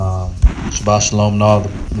Shabbat shalom to all the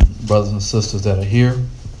brothers and sisters that are here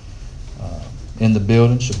in the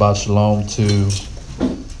building. Shabbat shalom to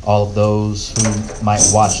all of those who might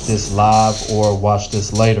watch this live or watch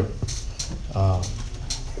this later.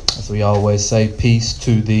 As we always say, peace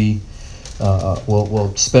to the,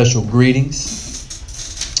 special greetings,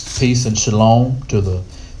 peace and shalom to the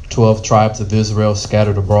 12 tribes of Israel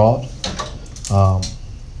scattered abroad.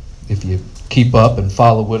 If you keep up and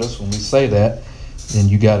follow with us when we say that, then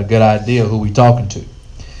you got a good idea who we're talking to.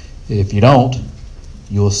 If you don't,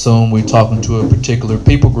 you'll assume we're talking to a particular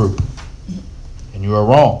people group, and you are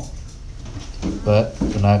wrong. But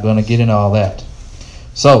we're not going to get into all that.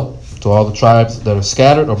 So, to all the tribes that are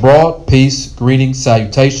scattered abroad, peace, greetings,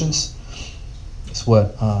 salutations. That's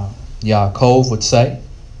what Yaakov would say.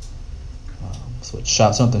 That's what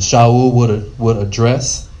something Shaul would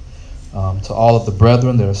address to all of the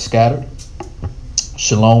brethren that are scattered.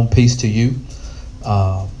 Shalom, peace to you.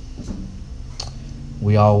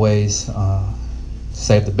 We always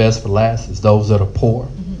save the best for last. It's those that are poor,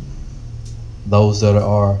 those that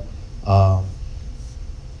are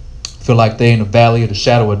feel like they're in the valley of the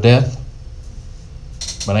shadow of death,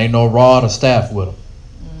 but ain't no rod or staff with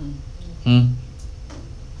them.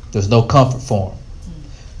 There's no comfort for them.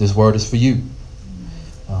 This word is for you.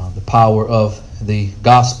 The power of the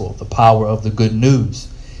gospel, the power of the good news,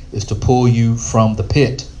 is to pull you from the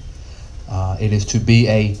pit. It is to be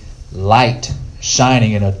a light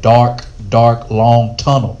shining in a dark, long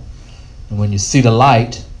tunnel. And when you see the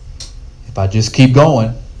light, if I just keep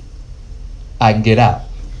going, I can get out.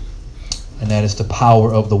 And that is the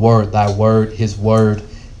power of the word. Thy word, his word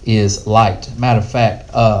is light. Matter of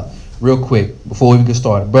fact, real quick, before we even get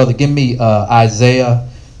started, brother, give me Isaiah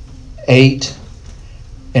 8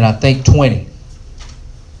 and I think 20.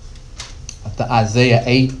 Isaiah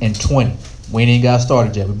 8 and 20. We ain't even got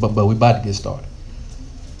started yet, but we about to get started.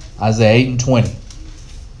 Isaiah 8 and 20.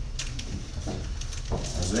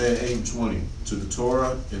 Isaiah 8 and 20. To the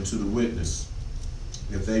Torah and to the witness,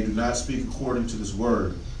 if they do not speak according to this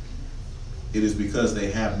word, it is because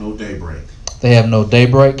they have no daybreak. They have no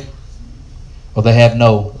daybreak, or they have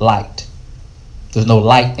no light. There's no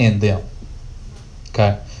light in them.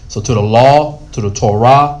 Okay? So to the law, to the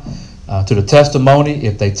Torah, to the testimony,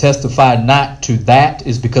 if they testify not to that,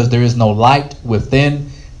 is because there is no light within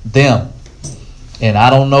them. And I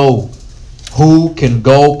don't know who can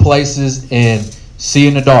go places and see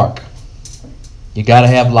in the dark. You got to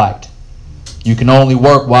have light. You can only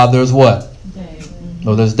work while there's what? Day.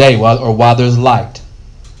 No, there's day, or while there's light.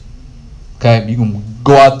 Okay, you can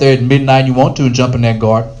go out there at midnight you want to and jump in that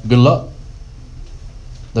garden. Good luck.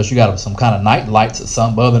 Unless you got some kind of night lights or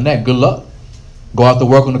something, but other than that, good luck. Go out to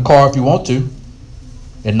work on the car if you want to.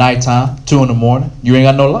 At nighttime, 2 in the morning, you ain't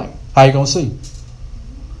got no light. How you going to see?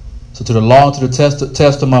 So to the law and to the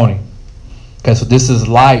testimony. Okay, so this is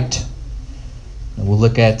light. And we'll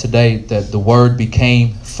look at today that the word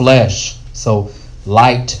became flesh. So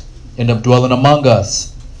light ended up dwelling among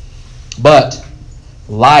us. But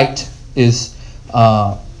light is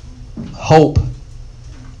hope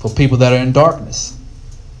for people that are in darkness.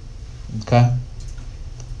 Okay?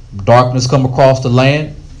 Darkness come across the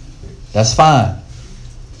land, that's fine.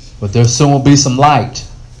 But there soon will be some light.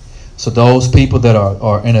 So those people that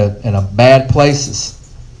are in a bad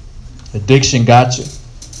places, addiction got you.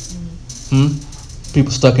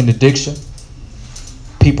 People stuck in addiction.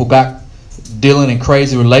 People got dealing in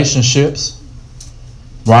crazy relationships.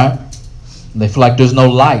 Right? They feel like there's no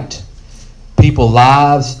light. People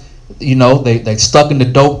lives, they stuck in the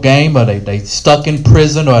dope game, or they stuck in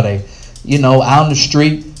prison, or they, out in the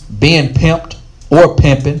street being pimped or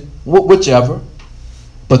pimping, whichever.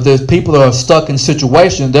 But there's people that are stuck in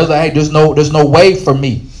situations. They're like, hey, there's no way for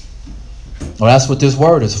me. Well, that's what this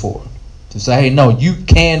word is for. To say, hey, no, you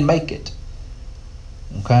can make it.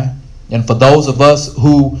 Okay? And for those of us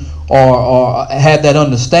who are have that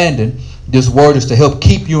understanding, this word is to help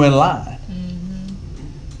keep you in line.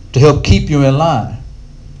 To help keep you in line.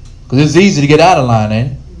 Because it's easy to get out of line,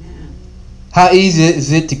 ain't it? How easy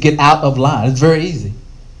is it to get out of line? It's very easy.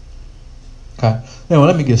 Okay. Anyway,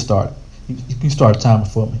 let me get started. You can start a timer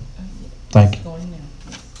for me. Thank you.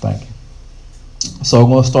 Thank you. So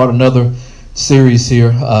we're going to start another series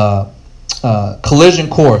here. Collision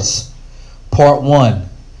Course, Part 1.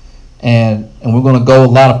 And we're going to go a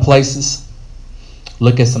lot of places,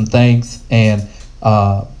 look at some things, and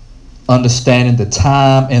understanding the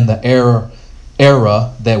time and the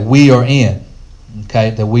era that we are in.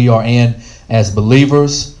 Okay, that we are in as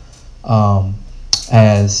believers,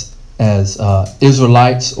 as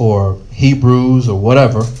Israelites or Hebrews or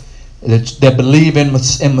whatever, that believe in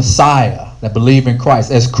Messiah, that believe in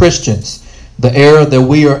Christ. As Christians, the era that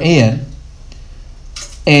we are in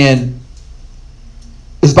And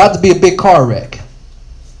it's about to be a big car wreck.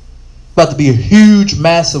 About to be a huge,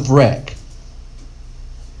 massive wreck.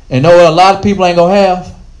 And know what a lot of people ain't going to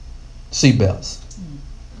have? Seatbelts.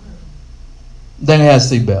 They ain't have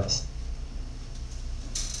seatbelts.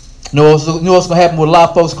 You know what's going to happen with a lot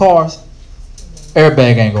of folks' cars?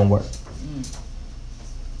 Airbag ain't going to work.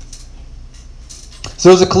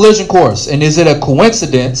 So it's a collision course. And is it a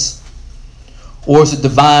coincidence or is it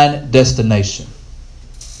divine destination?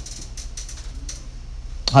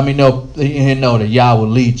 How many know that Yah will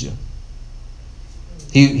lead you?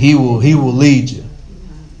 He will lead you.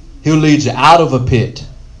 He'll lead you out of a pit.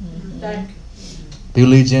 He'll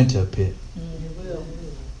lead you into a pit.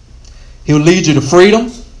 He'll lead you to freedom.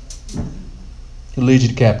 He'll lead you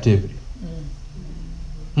to captivity.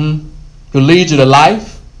 He'll lead you to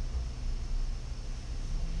life.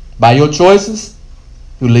 By your choices,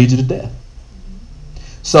 he'll lead you to death.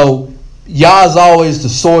 So Yah is always the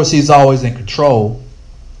source. He's always in control.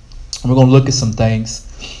 And we're going to look at some things.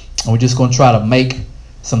 And we're just going to try to make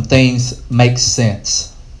some things make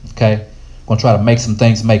sense. Okay? We're going to try to make some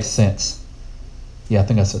things make sense. Yeah, I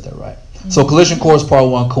think I said that right. So collision course part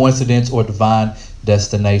 1, coincidence or divine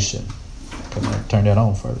destination. Okay, I'm going to turn that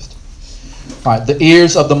on first. All right, the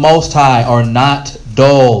ears of the Most High are not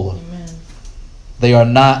dull. Amen. They are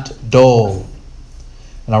not dull.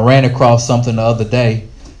 And I ran across something the other day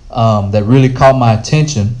that really caught my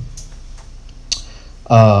attention.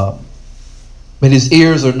 But his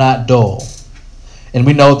ears are not dull. And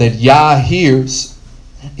we know that Yah hears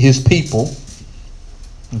his people.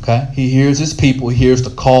 Okay? He hears his people. He hears the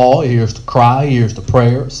call. He hears the cry. He hears the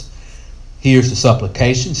prayers. He hears the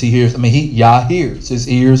supplications. Yah hears. His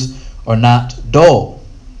ears are not dull.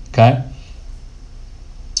 Okay?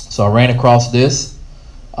 So I ran across this.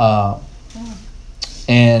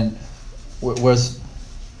 And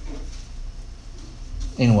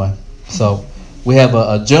anyway, so we have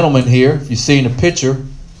a gentleman here. If you see in the picture,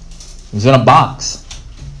 he's in a box.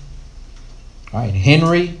 All right,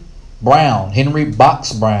 Henry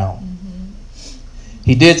Box Brown. Mm-hmm.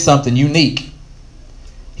 He did something unique.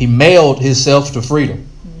 He mailed himself to freedom.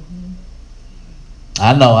 Mm-hmm.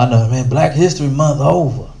 I know, man. Black History Month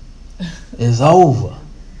over. It's over.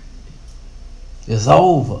 It's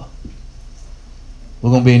over. We're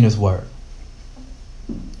going to be in this word.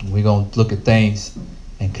 We're going to look at things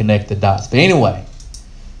and connect the dots. But anyway,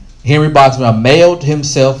 Henry Box Brown mailed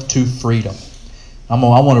himself to freedom. I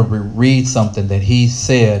want to read something that he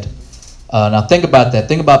said. Now think about that.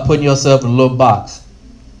 Think about putting yourself in a little box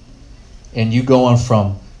and you going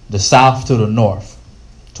from the south to the north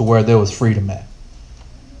to where there was freedom at.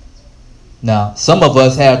 Now, some of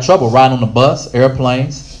us had trouble riding on the bus,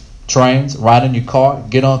 airplanes, trains, riding in your car,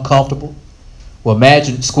 get uncomfortable. Well,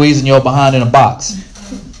 imagine squeezing your behind in a box.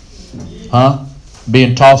 Huh?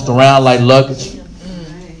 Being tossed around like luggage.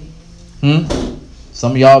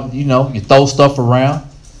 Some of y'all, you throw stuff around.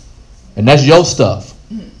 And that's your stuff.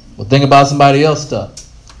 Well, think about somebody else's stuff.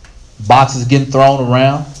 Boxes getting thrown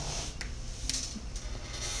around.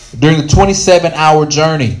 During the 27-hour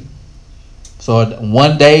journey, so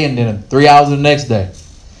one day and then 3 hours the next day,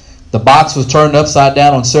 the box was turned upside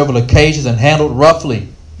down on several occasions and handled roughly.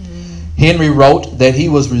 Henry wrote that he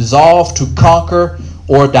was resolved to conquer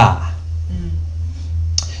or die.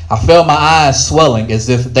 I felt my eyes swelling as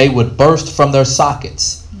if they would burst from their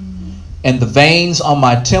sockets. And the veins on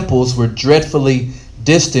my temples were dreadfully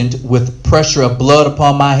distant with pressure of blood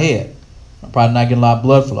upon my head. I'm probably not getting a lot of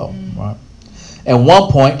blood flow. Right? At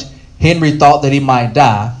one point, Henry thought that he might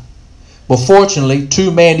die. But fortunately,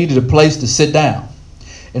 2 men needed a place to sit down.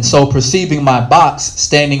 And so perceiving my box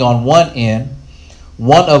standing on one end,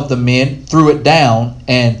 one of the men threw it down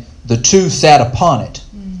and the 2 sat upon it.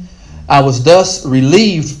 I was thus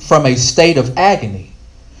relieved from a state of agony,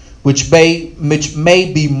 which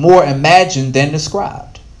may be more imagined than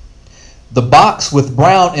described. The box with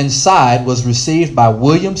Brown inside was received by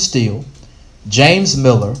William Steele, James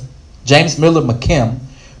Miller McKim,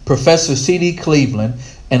 Professor C.D. Cleveland,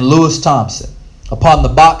 and Lewis Thompson. Upon the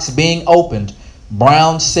box being opened,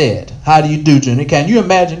 Brown said, "How do you do, Jimmy?" Can you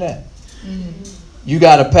imagine that? You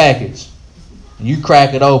got a package, and you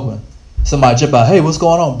crack it open. Somebody jump out, "Hey, what's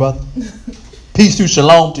going on, brother? Peace to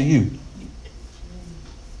shalom to you."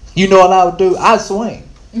 You know what I would do? I'd swing.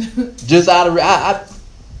 Just out of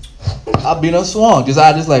I'd be no swung. Just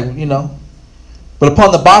But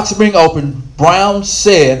upon the box being opened, Brown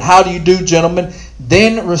said, "How do you do, gentlemen?"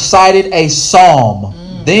 Then recited a psalm.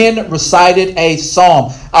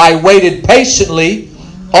 I waited patiently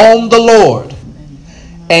on the Lord,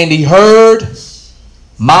 and he heard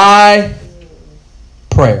my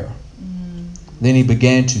prayer. Then he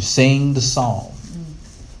began to sing the song.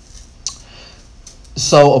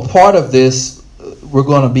 So a part of this we're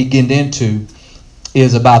going to be getting into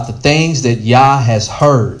is about the things that Yah has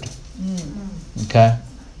heard. Okay?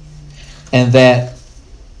 And that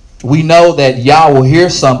we know that Yah will hear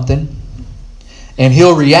something and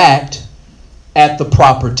he'll react at the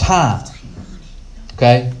proper time.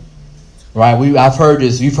 Okay? Right? I've heard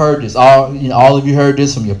this. You've heard this. All of you heard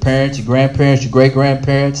this from your parents, your grandparents, your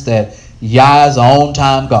great-grandparents, that Yah is an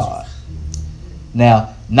on-time God.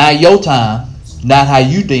 Now, not your time, not how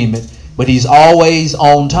you deem it, but he's always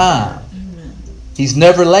on time. He's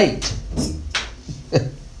never late.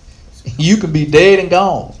 You can be dead and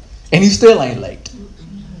gone, and he still ain't late.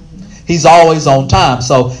 He's always on time.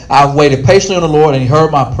 So I waited patiently on the Lord, and he heard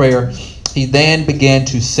my prayer. He then began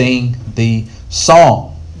to sing the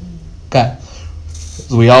song. Okay.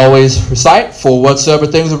 So we always recite, for whatsoever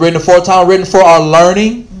things are written aforetime, written for our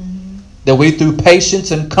learning, that we through patience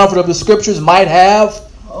and comfort of the scriptures might have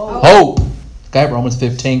hope. Okay, Romans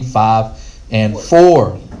 15:5 and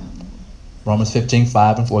 4. Romans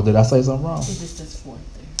 15:5 and 4. Did I say something wrong? It just says 4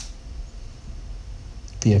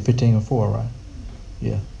 there. Yeah, 15 and 4, right?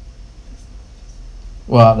 Yeah.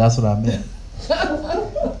 Well, that's what I meant.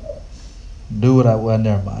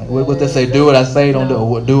 Never mind. What they say, do what I say, don't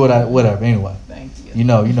do what I, whatever. Anyway, Thank you. you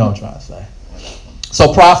know what I'm trying to say.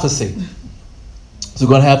 So prophecy. So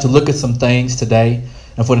we're going to have to look at some things today,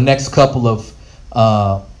 and for the next couple of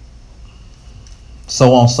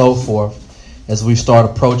so on and so forth, as we start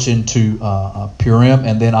approaching to Purim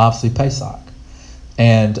and then obviously Pesach.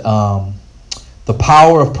 And the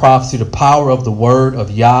power of prophecy, the power of the word of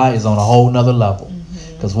Yah is on a whole nother level.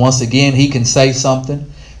 Because once again, he can say something,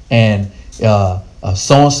 and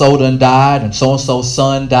so-and-so done died, and so-and-so's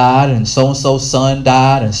son died, and so-and-so's son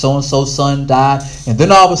died, and so-and-so's son died. And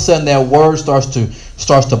then all of a sudden that word starts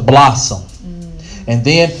to blossom. And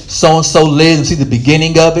then so-and-so lives and see the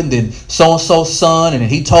beginning of it, and then so-and-so's son, and then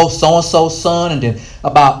he told so-and-so's son, and then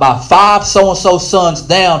about 5 so-and-so's sons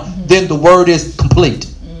down, then the word is complete.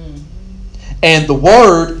 And the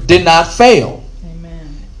word did not fail. Amen.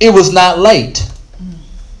 It was not late.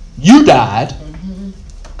 You died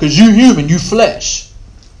because you human, you flesh.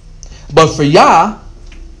 But for Yah,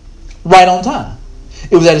 right on time.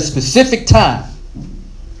 It was at a specific time.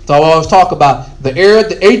 So I always talk about the era,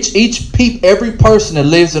 every person that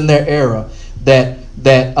lives in their era that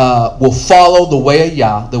will follow the way of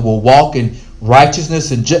Yah, that will walk in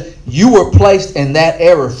righteousness and you were placed in that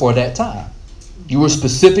era for that time. You were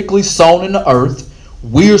specifically sown in the earth.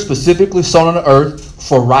 We are specifically sown in the earth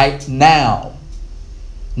for right now.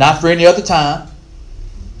 Not for any other time,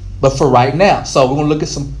 but for right now. So we're going to look at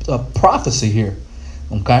some prophecy here.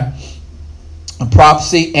 Okay? And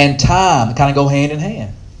prophecy and time kind of go hand in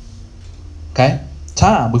hand. Okay?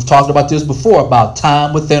 Time. We've talked about this before, about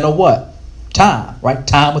time within a what? Time, right?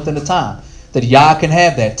 Time within a time. That Yah can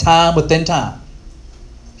have that. Time within time.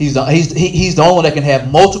 He's the only one that can have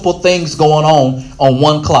multiple things going on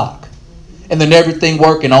one clock. And then everything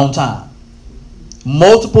working on time.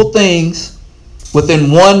 Multiple things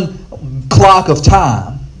within one clock of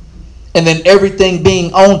time. And then everything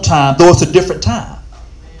being on time, though it's a different time.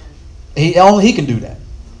 Only he can do that.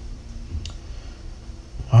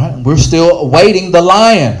 All right, we're still awaiting the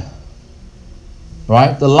lion.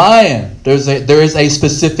 Right, the lion. There is a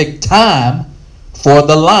specific time for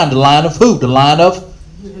the lion. The lion of who? The lion of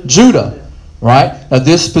Judah. Right. Now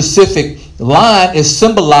this specific lion is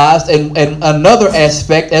symbolized in another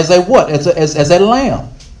aspect as a what? As a lamb.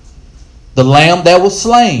 The lamb that was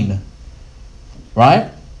slain. Right.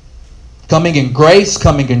 Coming in grace,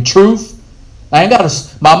 coming in truth. My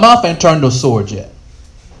mouth ain't turned to a sword yet.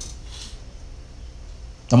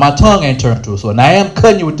 And my tongue ain't turned to a sword. Now I am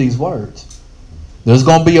cutting you with these words. There's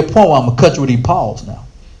going to be a point where I'm going to cut you with these paws now.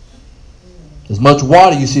 As much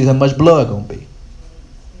water you see, as much blood going to be.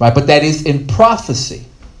 Right? But that is in prophecy.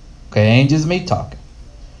 Okay, ain't just me talking.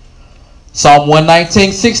 Psalm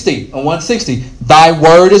 119:60 and 160. Thy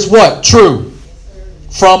word is what? True.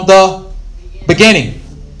 From the beginning.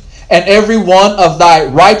 And every one of thy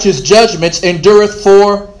righteous judgments endureth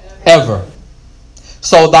forever.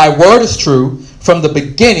 So thy word is true from the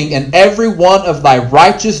beginning, and every one of thy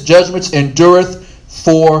righteous judgments endureth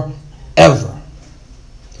forever.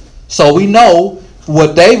 So we know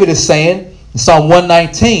what David is saying in Psalm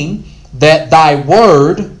 119, that thy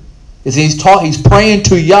word is he's praying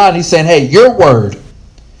to Yah, and he's saying, hey, your word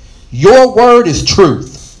is truth.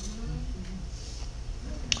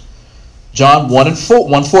 John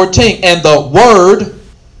 1:14, and the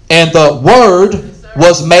word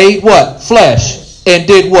was made what? Flesh. And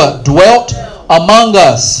did what? Dwelt among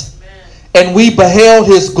us. And we beheld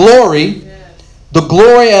his glory, the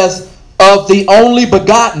glory as of the only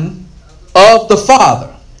begotten of the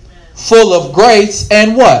Father, full of grace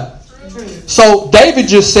and what? So David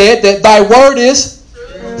just said that thy word is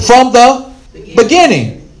from the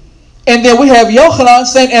beginning. And then we have Yochanan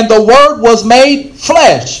saying, and the word was made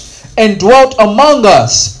flesh and dwelt among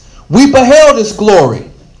us. We beheld his glory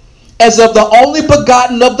as of the only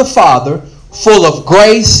begotten of the Father, full of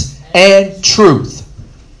grace and truth.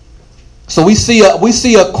 So we see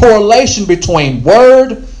a correlation between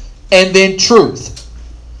word and then truth.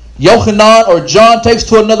 Yochanan or John takes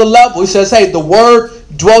to another level. He says, hey, the word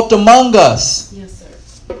dwelt among us. Yes,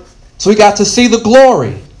 sir. So we got to see the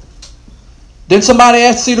glory. Didn't somebody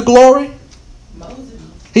ask to see the glory? Moses.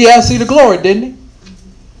 He asked to see the glory, didn't he?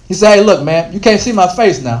 He said, hey, look, man, you can't see my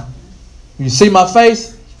face now. When you see my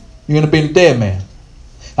face, you're going to be the dead man.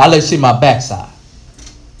 I'll let you see my backside.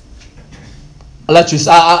 I'll let you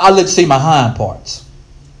see my hind parts.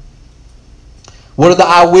 What are the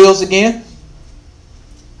I wills again?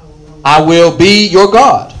 I will be your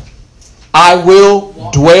God. I will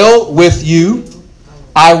dwell with you.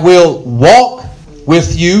 I will walk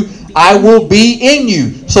with you. I will be in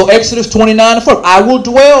you. So Exodus 29 and 40. I will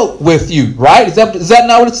dwell with you. Right? Is that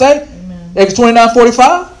not what it say? Exodus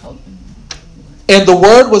 29:45. And the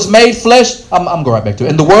word was made flesh. I'm going right back to it.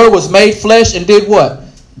 And the word was made flesh and did what?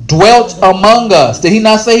 Dwelt among us. Did he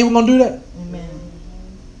not say he was going to do that? Amen.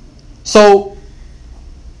 So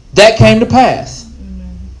that came to pass.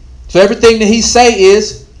 Amen. So everything that he say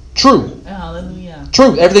is true. Hallelujah.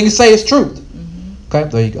 Truth. Everything he say is truth. Mm-hmm. Okay,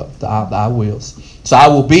 there you go. The I wills. So I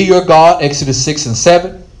will be your God, Exodus 6 and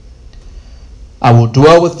 7. I will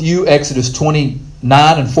dwell with you, Exodus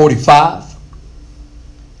 29 and 45.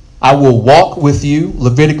 I will walk with you,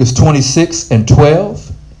 Leviticus 26 and 12.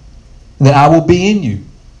 And then I will be in you,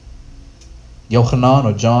 Yochanan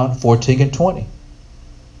or John 14 and 20.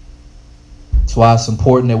 That's why it's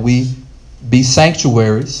important that we be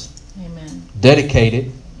sanctuaries, Amen.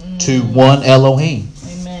 dedicated to one Elohim,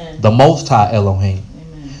 Amen. the Most High Elohim.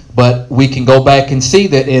 Amen. But we can go back and see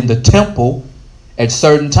that in the temple, at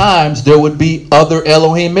certain times, there would be other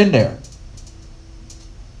Elohim in there.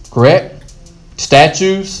 Correct?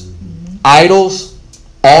 Statues, idols,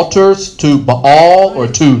 altars to Baal or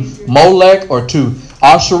to Molech or to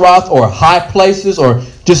Asheroth or high places or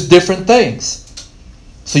just different things.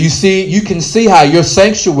 So you can see how your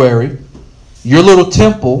sanctuary, your little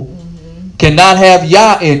temple, cannot have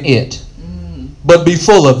Yah in it, but be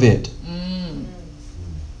full of it.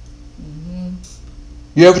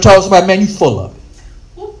 You ever told somebody, man, you full of it?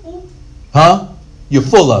 Huh? You're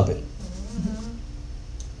full of it.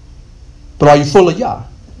 But are you full of Yah?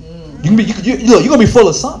 You're going to be full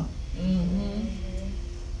of something.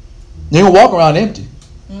 You ain't going to walk around empty.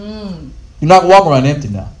 You're not going to walk around empty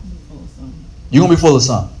now. You're going to be full of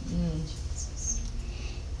something.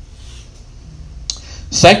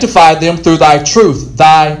 Sanctify them through thy truth.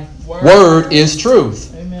 Thy word is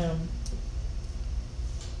truth. Amen.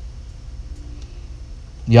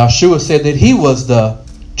 Yahshua said that he was the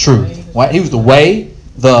truth. Right? He was the way,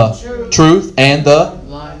 the truth, and the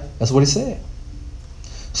Life. That's what he said.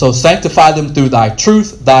 So sanctify them through thy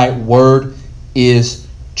truth. Thy word is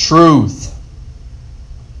truth.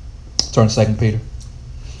 Turn to 2 Peter.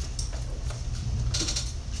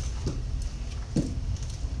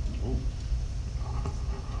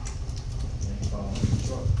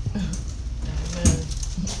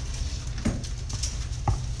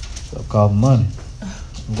 Stuff called money.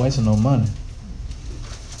 You're wasting no money.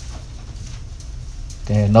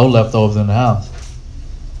 Can't have no leftovers in the house.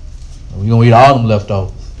 We're going to eat all them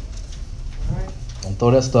leftovers. Don't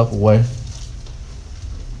throw that stuff away.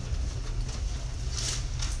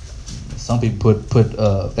 Some people put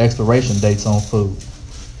expiration dates on food.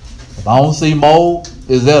 If I don't see mold,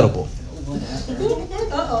 it's edible.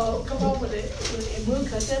 Uh-oh, come on with it. And we'll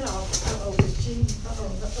cut that off. Uh-oh, with cheese.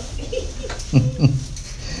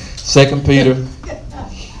 Uh-oh. 2 Peter,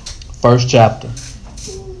 first chapter.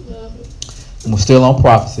 And we're still on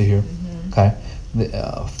prophecy here. Okay.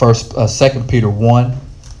 2 Peter 1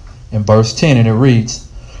 and verse 10, and it reads,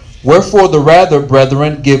 wherefore the rather,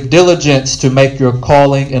 brethren, give diligence to make your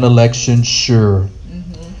calling and election sure.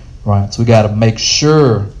 Right, so we got to make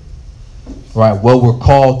sure, right, what we're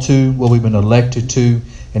called to, what we've been elected to,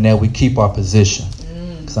 and that we keep our position.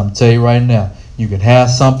 Because I'm going to tell you right now, you can have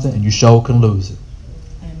something and you sure can lose it.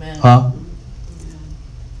 Amen. Huh?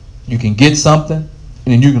 You can get something and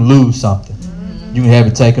then you can lose something. You can have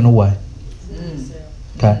it taken away.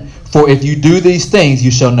 Okay. For if you do these things,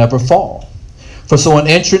 you shall never fall. For so an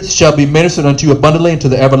entrance shall be ministered unto you abundantly into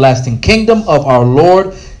the everlasting kingdom of our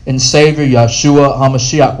Lord and Savior Yahshua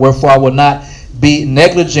HaMashiach. Wherefore I will not be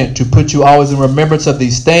negligent to put you always in remembrance of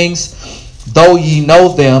these things, though ye know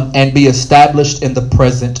them, and be established in the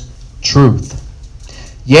present truth.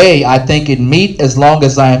 Yea, I think it meet, as long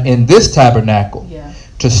as I am in this tabernacle, Yeah.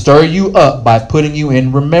 to stir you up by putting you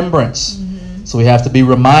in remembrance. So we have to be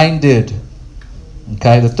reminded,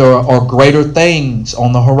 okay, that there are greater things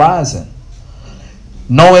on the horizon.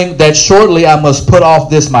 Knowing that shortly I must put off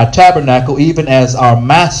this my tabernacle, even as our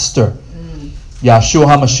master, Yahshua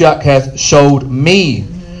HaMashiach, hath showed me.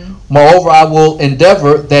 Moreover, I will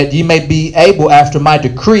endeavor that ye may be able, after my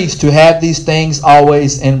decrease, to have these things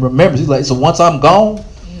always in remembrance. He's like, so once I'm gone,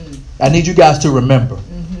 I need you guys to remember.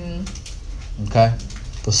 Okay?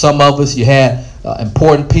 For some of us, you had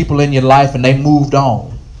important people in your life and they moved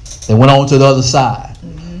on. They went on to the other side.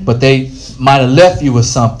 But they might have left you with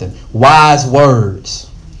something. Wise words.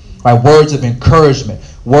 Right? Words of encouragement.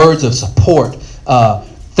 Words of support.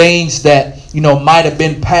 Things that, might have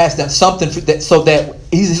been passed down. Something that, so that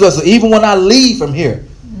so even when I leave from here,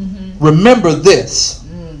 remember this.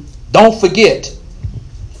 Don't forget.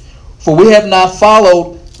 For we have not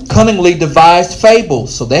followed cunningly devised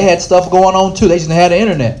fables. So they had stuff going on too. They just didn't have the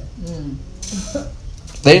internet.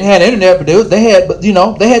 They didn't have the internet, but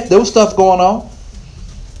there was stuff going on.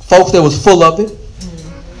 Folks that was full of it,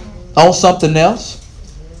 on something else,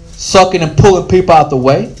 sucking and pulling people out the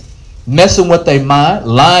way, messing with their mind,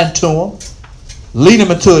 lying to them, leading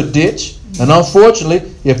them into a ditch. And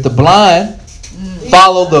unfortunately, if the blind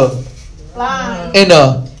follow the Blind.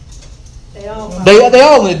 they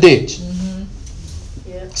all in the ditch.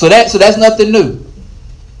 Yeah. So that's nothing new.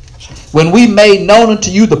 When we made known unto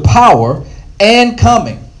you the power and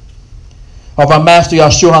coming of our Master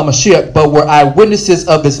Yahshua HaMashiach, but were eyewitnesses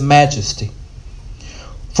of his majesty.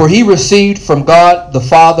 For he received from God the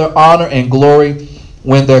Father honor and glory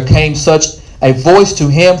when there came such a voice to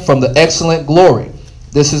him from the excellent glory.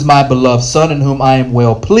 This is my beloved Son, in whom I am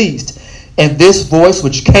well pleased. And this voice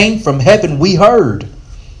which came from heaven we heard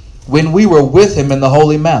when we were with him in the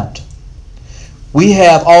holy mount. We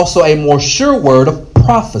have also a more sure word of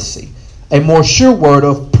prophecy. A more sure word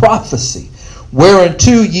of prophecy.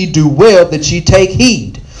 Whereunto ye do well that ye take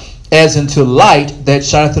heed, as unto light that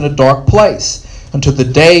shineth in a dark place, until the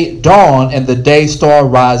day dawn and the day star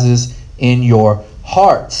rises in your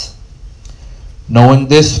hearts. Knowing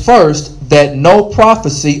this first, that no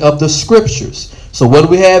prophecy of the scriptures. So what do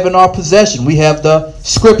we have in our possession? We have the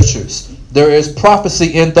scriptures. There is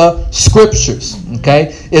prophecy in the scriptures,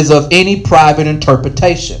 okay, is of any private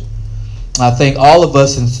interpretation. I think all of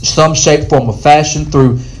us in some shape, form, or fashion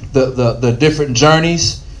through the different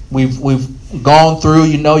journeys we've gone through,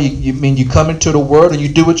 you come into the world and you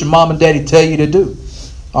do what your mom and daddy tell you to do.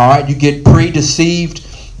 All right, you get pre-deceived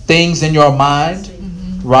things in your mind,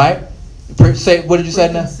 right? What did you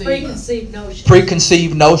say now? Preconceived notions.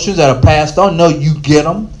 Preconceived notions that are passed on. No, you get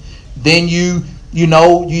them. Then you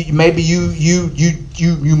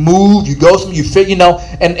move, you go some, you fit,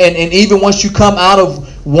 and even once you come out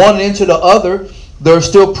of one into the other, there are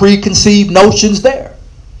still preconceived notions there.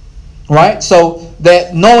 Right? So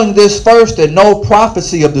that knowing this first, that no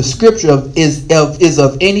prophecy of the scripture is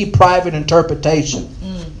of any private interpretation.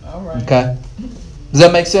 All right. Okay? Does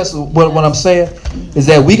that make sense? What I'm saying is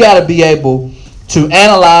that we got to be able to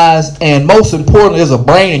analyze, and most importantly, there's a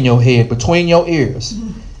brain in your head between your ears.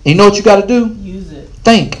 And you know what you got to do? Use it.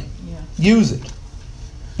 Think. Yeah. Use it.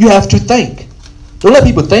 You have to think. Don't let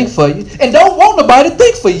people think for you, and don't want nobody to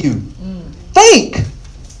think for you. Think.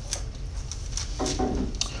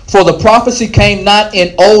 For the prophecy came not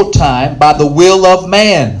in old time by the will of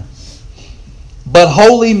man, but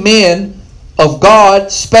holy men of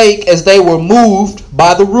God spake as they were moved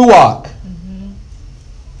by the Ruach.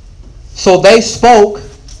 So they spoke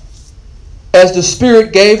as the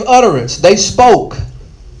Spirit gave utterance. They spoke.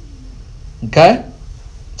 Okay?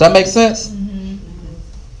 Does that make sense?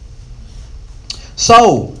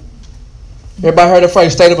 So, everybody heard the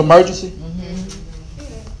phrase state of emergency?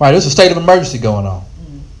 Right, there's a state of emergency going on.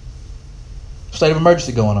 State of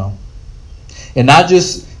emergency going on. And not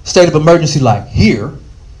just state of emergency like here,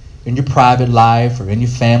 in your private life or in your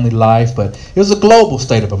family life, but it was a global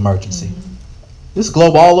state of emergency. This is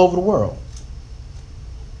global all over the world.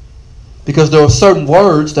 Because there were certain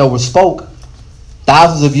words that were spoke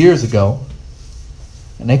thousands of years ago,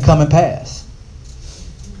 and they come and pass.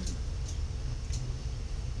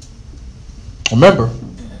 Remember,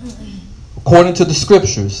 according to the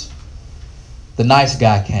scriptures, the nice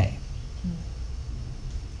guy came.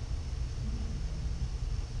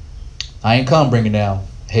 I ain't come bringing down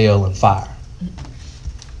hell and fire.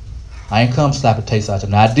 I ain't come slap a taste out of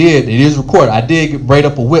them. Now I did, it is recorded, I did get braid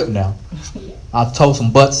up a whip now. I told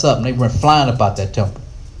some butts up and they went flying about that temple.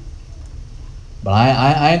 But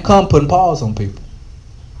I ain't come putting paws on people.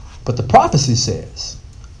 But the prophecy says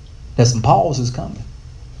that some pause is coming.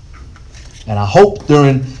 And I hope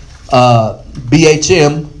during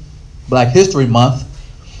BHM, Black History Month,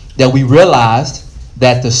 that we realized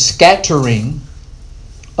that the scattering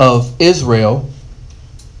of Israel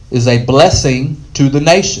is a blessing to the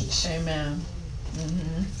nations. Amen.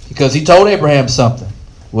 Because he told Abraham something.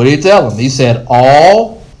 What did he tell him? He said,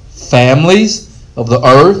 all families of the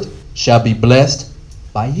earth shall be blessed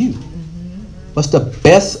by you. What's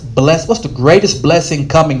the greatest blessing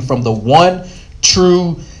coming from the one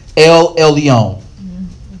true El Elyon?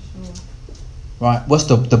 Right? What's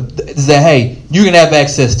is that, hey, you can have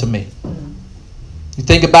access to me. You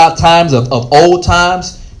think about times of old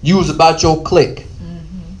times, you was about your clique.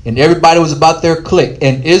 And everybody was about their clique.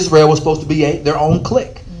 And Israel was supposed to be their own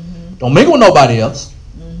clique. Don't mingle with nobody else.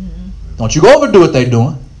 Don't you go over and do what they're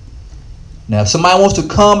doing. Now, if somebody wants to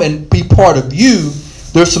come and be part of you,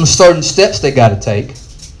 there's some certain steps they got to take.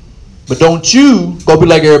 But don't you go be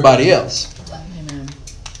like everybody else. Amen.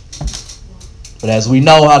 But as we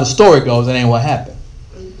know how the story goes, it ain't what happened.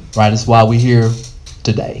 Right? That's why we're here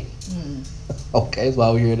today. Okay, that's why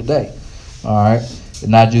we're here today. All right?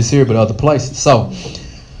 And not just here, but other places. So,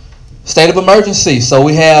 state of emergency. So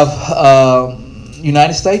we have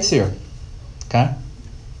United States here. Okay?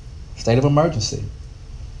 State of emergency.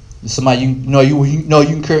 Somebody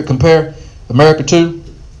you can compare America to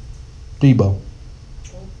Debo.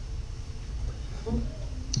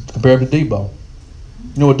 Compare it to Debo.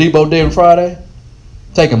 You know what Debo did on Friday?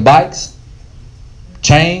 Taking bikes,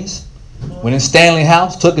 chains, went in Stanley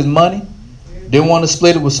house, took his money, didn't want to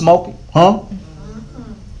split it with Smokey. Huh?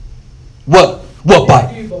 What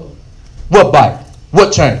bike? What bike?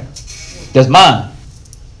 What chain? That's mine.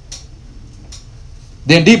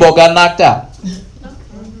 Then Debo got knocked out.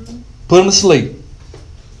 Put him to sleep.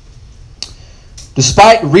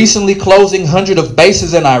 Despite recently closing hundreds of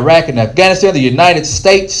bases in Iraq and Afghanistan, the United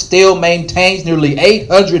States still maintains nearly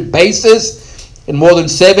 800 bases in more than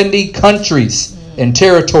 70 countries and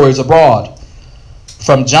territories abroad.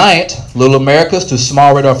 From giant little Americas to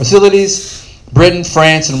small radar facilities, Britain,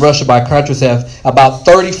 France, and Russia by countries have about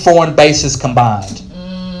 30 foreign bases combined.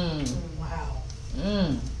 Wow.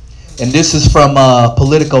 And this is from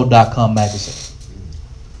Politico.com magazine.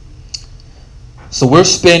 So we're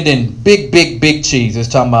spending big cheese. It's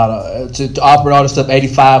talking about to operate all this stuff,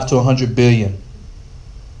 85 to 100 billion.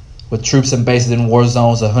 With troops and bases in war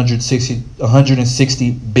zones,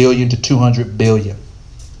 160 billion to 200 billion.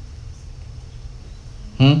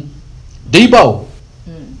 Debo.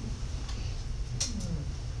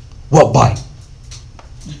 What bite?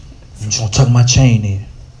 I'm just gonna tuck my chain in.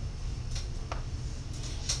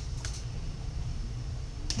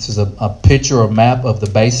 This is a picture or map of the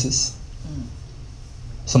bases.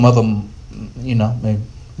 Some of them, maybe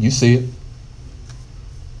you see it.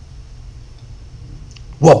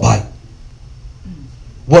 What bite?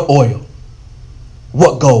 What oil?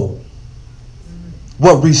 What gold?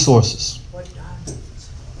 What resources?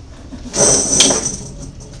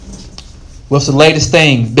 What's the latest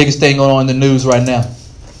thing, biggest thing going on in the news right now?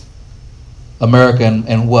 America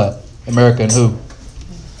and what? America and who?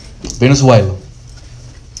 Venezuela.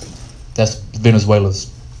 That's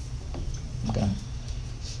Venezuela's. Okay.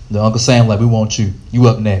 The Uncle Sam like, we want you. You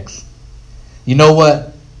up next. You know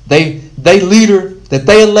what? They leader that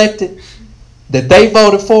they elected, that they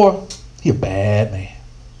voted for, he a bad man.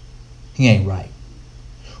 He ain't right.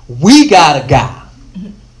 We got a guy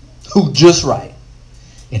who just right.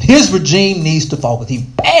 And his regime needs to focus. He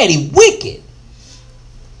bad, he wicked.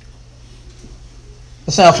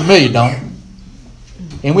 That sounds familiar, don't it?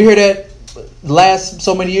 And we hear that last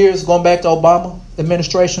so many years, going back to Obama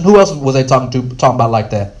administration. Who else was they talking about like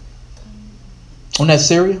that? On that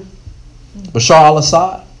Syria? Bashar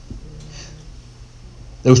al-Assad?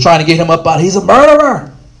 They was trying to get him up out. He's a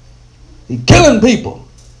murderer. He's killing people.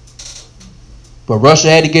 But Russia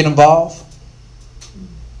had to get involved.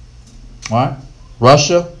 All right?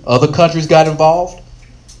 Russia, other countries got involved.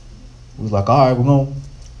 It was like, all right, we're going to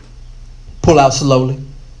pull out slowly.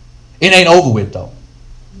 It ain't over with, though.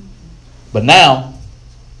 But now,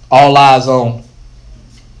 all eyes on,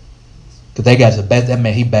 because they got that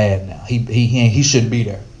man, he bad now. He shouldn't be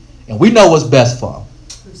there. And we know what's best for him.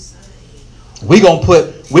 We gonna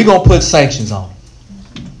put sanctions on him.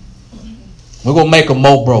 We're gonna make him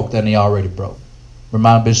more broke than he already broke.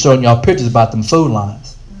 Remember, I've been showing y'all pictures about them food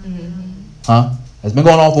lines. Huh? It's been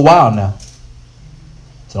going on for a while now.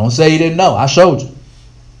 So don't say you didn't know. I showed you.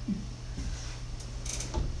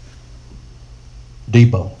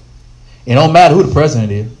 Debo. It don't matter who the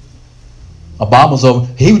president is. Obama's over.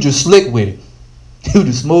 He was just slick with it. He was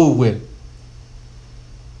just smooth with it.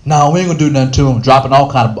 No, we ain't gonna do nothing to him. Dropping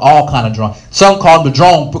all kind of drone. Some called him the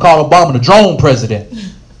drone. Called Obama the drone president.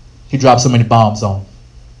 He dropped so many bombs on him.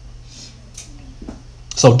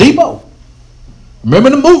 So Debo, remember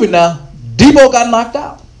the movie now? Debo got knocked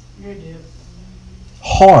out. You did.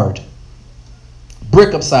 Hard.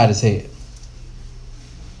 Brick upside his head.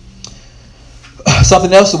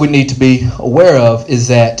 Something else that we need to be aware of is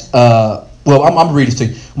that, I'm reading to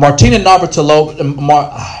you. Martina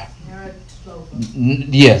Navratilova,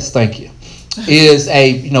 yes, thank you, is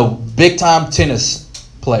a big time tennis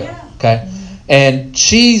player. Yeah. Okay, and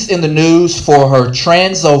she's in the news for her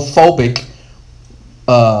transphobic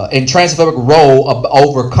role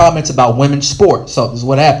over comments about women's sports. So this is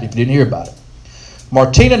what happened if you didn't hear about it.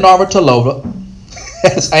 Martina Navratilova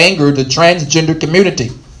has angered the transgender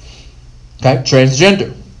community. Okay,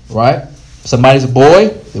 transgender, right? Somebody's a boy,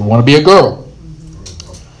 they want to be a girl.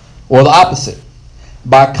 Or the opposite.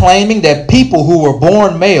 By claiming that people who were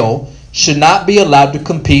born male should not be allowed to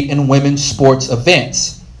compete in women's sports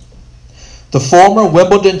events. The former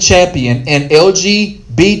Wimbledon champion and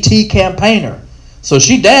LGBT campaigner. So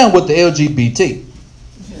she down with the LGBT.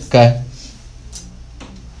 Okay.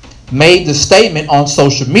 Made the statement on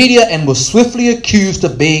social media and was swiftly accused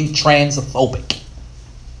of being transphobic.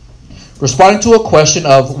 Responding to a question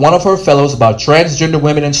of one of her fellows about transgender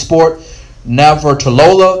women in sport,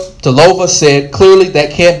 Navratilova said, clearly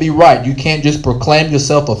that can't be right. You can't just proclaim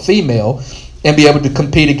yourself a female and be able to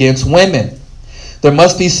compete against women. There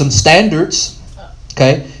must be some standards,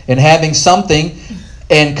 okay? And having something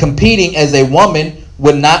and competing as a woman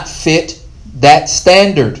would not fit that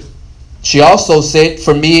standard. She also said,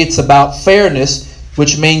 for me, it's about fairness,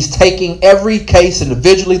 which means taking every case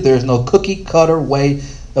individually. There's no cookie cutter way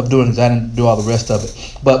of doing this. I didn't do all the rest of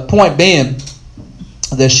it. But point being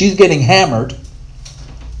that she's getting hammered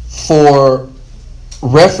for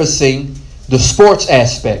referencing the sports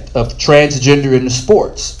aspect of transgender in the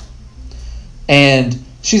sports. And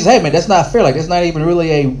she says, hey man, that's not fair. Like, that's not even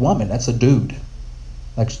really a woman. That's a dude.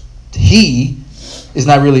 Like, he is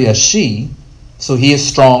not really a she. So he is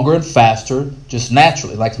stronger and faster just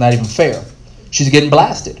naturally. Like, it's not even fair. She's getting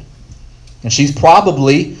blasted. And she's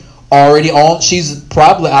probably already on,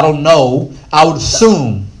 I don't know, I would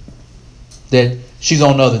assume that she's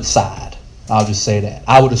on the other side. I'll just say that.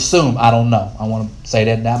 I would assume, I don't know. I want to say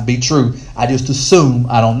that not be true. I just assume,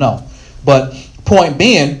 I don't know. But point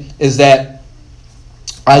being is that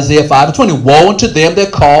Isaiah 5:20, woe unto them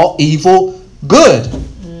that call evil good.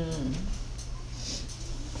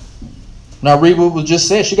 Now read what was just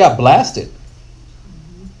said. She got blasted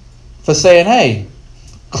for saying, hey,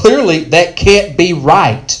 clearly that can't be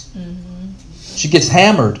right. She gets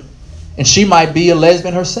hammered, and she might be a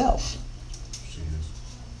lesbian herself.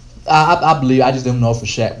 I believe. I just don't know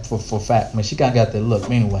for fact. I mean, she kind of got that look.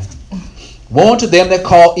 Anyway, woe unto them that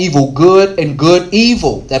call evil good and good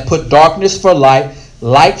evil, that put darkness for light,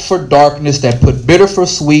 light for darkness, that put bitter for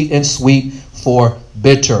sweet and sweet for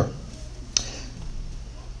bitter.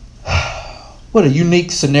 What a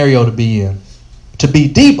unique scenario to be in. To be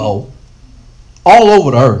Debo all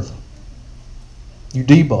over the earth. You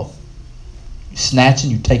Debo. You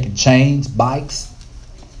snatching, you taking chains, bikes,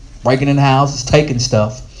 breaking in houses, taking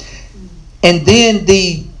stuff. And then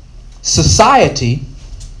the society,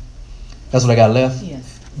 that's what I got left?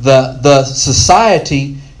 Yes. The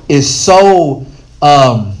society is so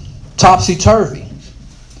topsy-turvy.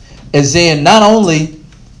 As in, not only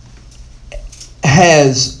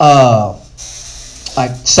has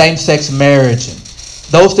like same-sex marriage and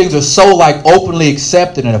those things are so like openly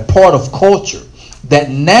accepted and a part of culture that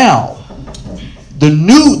now the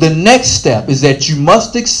next step is that you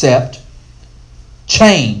must accept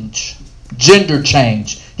change, gender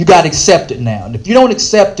change. You got to accept it now. And if you don't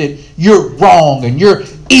accept it, you're wrong and you're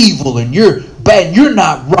evil and you're bad and you're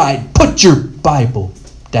not right. Put your Bible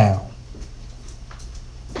down.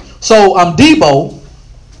 So I'm Debo,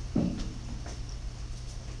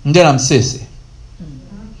 and then I'm Sissy.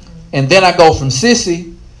 And then I go from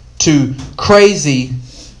Sissy to crazy,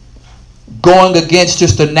 going against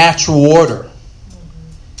just the natural order,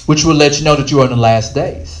 which will let you know that you are in the last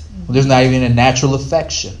days. There's not even a natural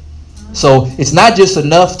affection. So it's not just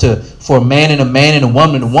enough for a man and a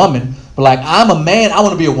woman, but like, I'm a man, I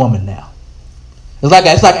want to be a woman now. It's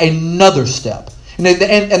like another step. And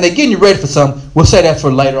they're getting you ready for something. We'll say that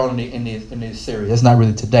for later on in this series. That's not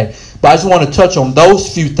really today. But I just want to touch on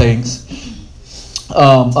those few things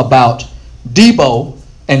about Debo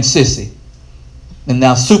and Sissy. And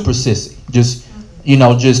now Super Sissy. Just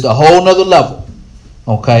a whole nother level.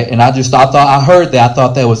 Okay? And I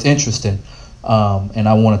thought that was interesting. And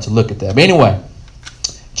I wanted to look at that. But anyway,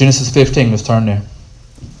 Genesis 15, let's turn there.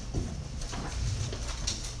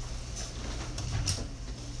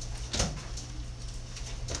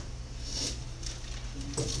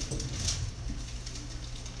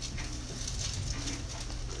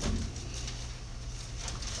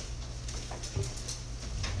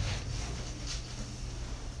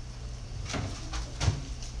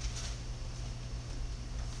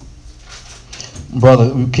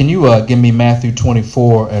 Brother, can you give me Matthew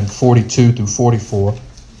 24 and 42 through 44?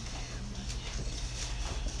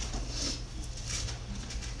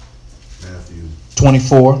 Matthew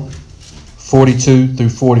 24, 42 through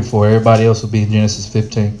 44. Everybody else will be in Genesis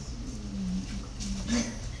 15.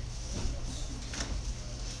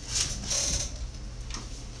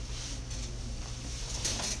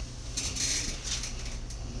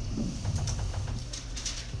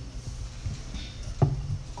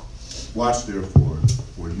 Watch therefore,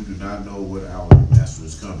 for you do not know what hour your master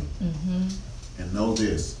is coming. And know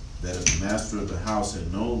this, that if the master of the house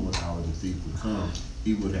had known what hour the thief would come,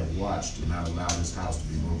 he would have watched and not allowed his house to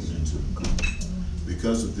be broken into.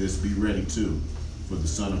 Because of this, be ready too, for the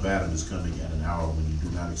Son of Adam is coming at an hour when you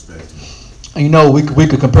do not expect him. And you know, we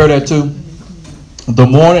could compare that to the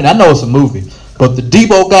morning. I know it's a movie, but the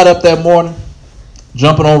Debo got up that morning,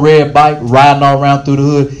 jumping on red bike, riding all around through the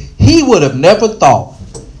hood. He would have never thought,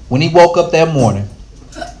 when he woke up that morning,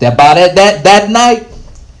 that by that night,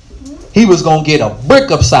 he was going to get a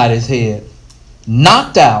brick upside his head,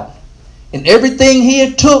 knocked out, and everything he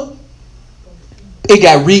had took,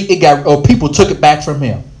 people took it back from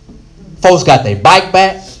him. Folks got their bike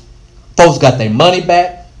back. Folks got their money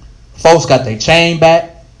back. Folks got their chain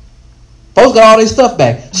back. Folks got all their stuff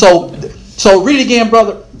back. So read it again,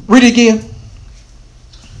 brother. Read it again.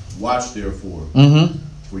 Watch therefore,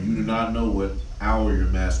 for you do not know what hour your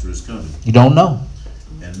master is coming. You don't know.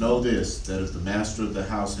 And know this, that if the master of the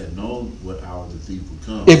house had known what hour the thief would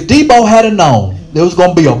come, If Debo had known there was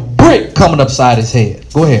going to be a brick coming upside his head,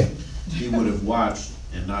 go ahead. he would have watched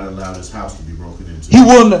and not allowed his house to be broken into. He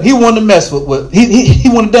wouldn't have messed with he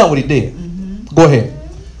wouldn't have done what he did. Go ahead.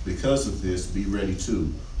 Because of this, be ready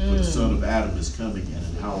too, for the Son of Adam is coming at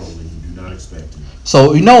an hour when you do not expect him.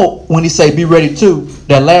 So you know when he say be ready too,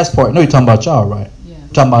 that last part, I know you're talking about y'all, right? Yeah.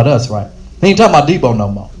 Talking about us, right? He ain't talking about Debo no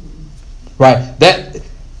more. Right?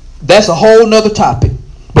 That's a whole nother topic.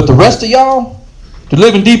 But the rest of y'all, to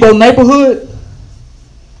live in Debo neighborhood,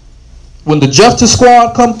 when the Justice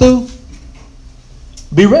Squad come through,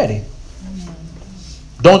 be ready.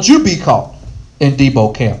 Don't you be caught in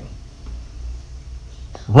Debo camp,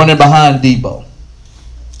 running behind Debo.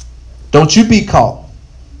 Don't you be caught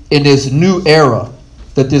in this new era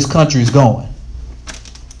that this country is going.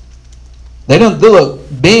 They don't look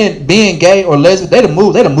being gay or lesbian. They done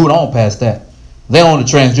moved on past that. They're on the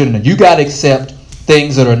transgender. You got to accept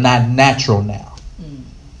things that are not natural now.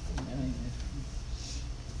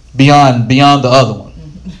 Beyond the other one.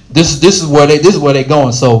 This is where they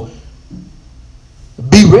going. So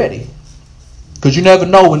be ready, because you never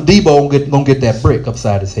know when Debo gonna get that brick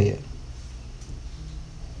upside his head.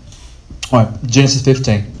 All right, Genesis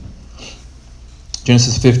 15.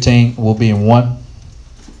 Genesis 15 will be in 1.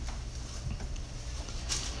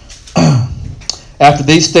 After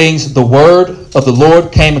these things, the word of the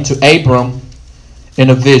Lord came unto Abram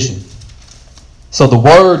in a vision. So the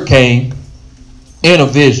word came in a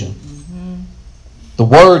vision. The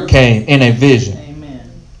word came in a vision.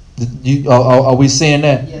 Amen. Are we seeing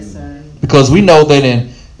that? Yes, sir. Because we know that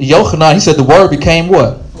in Yochanan, he said the word became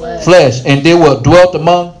what? Flesh. And did what? Dwelt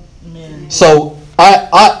among. Amen. So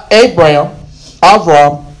Avram,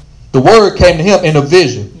 the word came to him in a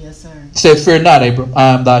vision. Yes, sir. He said, fear not, Abram, I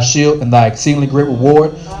am thy shield and thy exceedingly great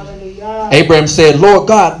reward. Hallelujah. Abraham said, Lord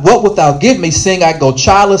God, what wilt thou give me, seeing I go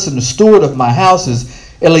childless, and the steward of my house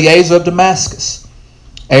is Eliezer of Damascus?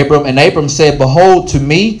 Abram said, behold, to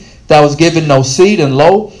me thou hast given no seed, and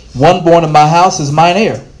lo, one born in my house is mine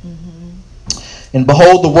heir. And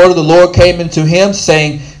behold, the word of the Lord came into him,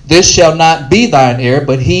 saying, this shall not be thine heir,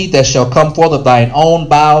 but he that shall come forth of thine own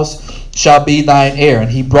bowels shall be thine heir. And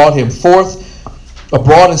he brought him forth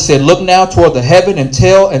abroad and said, look now toward the heaven and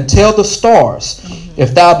tell the stars,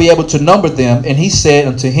 if thou be able to number them. And he said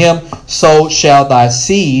unto him, so shall thy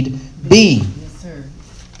seed be. Yes, sir.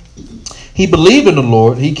 He believed in the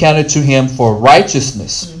Lord, he counted to him for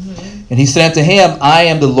righteousness. And he said unto him, I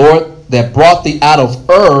am the Lord that brought thee out of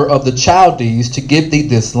Ur of the Chaldees to give thee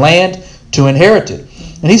this land to inherit it.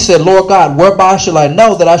 And he said, Lord God, whereby shall I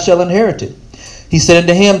know that I shall inherit it? He said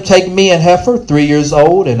unto him, take me an heifer 3 years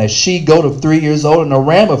old, and a she-goat of 3 years old, and a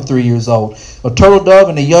ram of 3 years old, a turtle dove,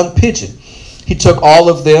 and a young pigeon. He took all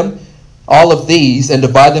of these, and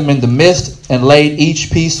divided them in the midst, and laid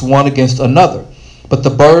each piece one against another. But the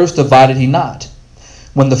birds divided he not.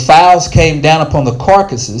 When the fowls came down upon the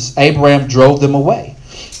carcasses, Abraham drove them away.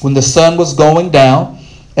 When the sun was going down,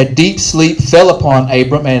 a deep sleep fell upon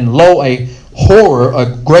Abram, and lo, a horror,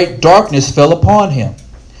 a great darkness fell upon him.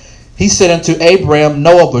 He said unto Abraham,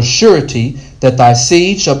 know of a surety that thy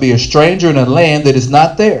seed shall be a stranger in a land that is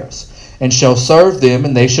not theirs, and shall serve them,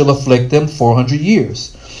 and they shall afflict them 400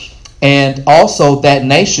 years. And also that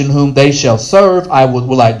nation whom they shall serve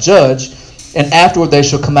will I judge, and afterward they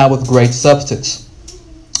shall come out with great substance.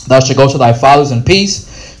 Thou shalt go to thy fathers in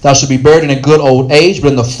peace. Thou shalt be buried in a good old age, but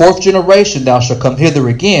in the fourth generation thou shalt come hither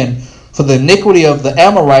again, for the iniquity of the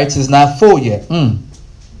Amorites is not full yet. So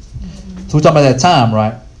we're talking about that time,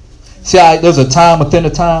 right? See how there's a time within a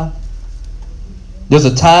time? There's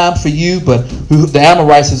a time for you, but the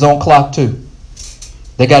Amorites is on clock too.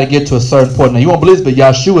 They got to get to a certain point. Now you won't believe this, but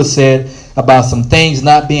Yahshua said about some things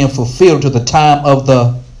not being fulfilled to the time of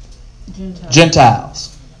the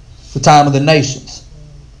Gentiles, the time of the nations.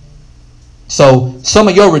 So some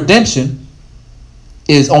of your redemption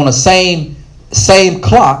is on the same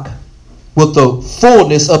clock with the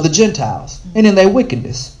fullness of the Gentiles and in their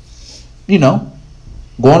wickedness. You know,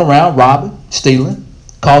 going around robbing, stealing,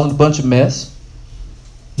 causing a bunch of mess,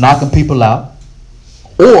 knocking people out.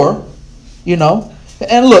 Or, you know,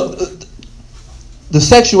 and look, the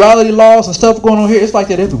sexuality laws and stuff going on here, it's like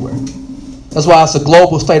that everywhere. That's why it's a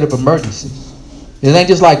global state of emergency. It ain't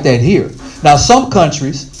just like that here. Now, some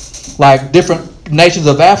countries, like different nations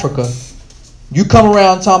of Africa, you come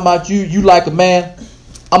around talking about you like a man,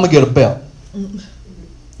 I'm going to get a belt.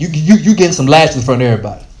 You getting some lashes in front of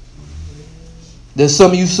everybody. There's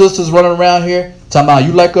some of you sisters running around here talking about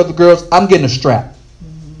you like other girls, I'm getting a strap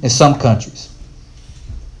in some countries.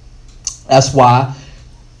 That's why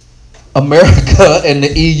America and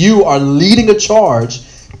the EU are leading a charge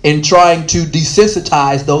in trying to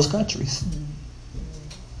desensitize those countries.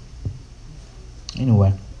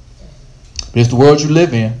 Anyway, but it's the world you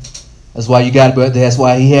live in. That's why you got to. That's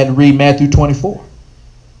why he had to read Matthew 24,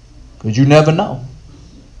 because you never know.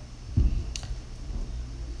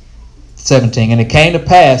 17. And it came to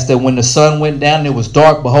pass that when the sun went down and it was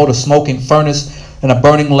dark, behold, a smoking furnace and a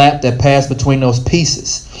burning lamp that passed between those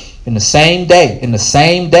pieces. In the same day,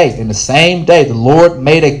 the Lord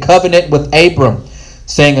made a covenant with Abram,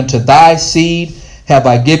 saying, unto thy seed have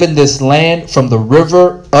I given this land from the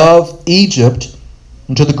river of Egypt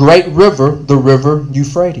unto the great river, the river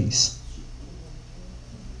Euphrates.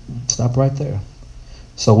 Stop right there.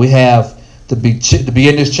 So we have the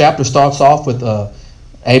beginning of this chapter starts off with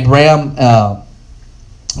Abraham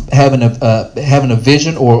having a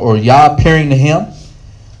vision, or Yah appearing to him.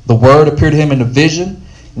 The word appeared to him in a vision.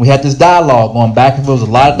 We had this dialogue going back and forth. There was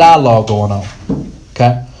a lot of dialogue going on.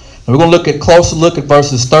 Okay? And we're going to look at closer look at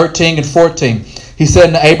verses 13 and 14. He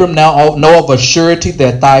said unto Abram, now know of a surety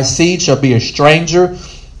that thy seed shall be a stranger,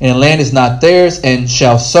 and the land is not theirs, and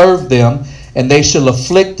shall serve them, and they shall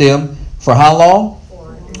afflict them for how long?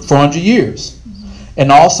 400 years.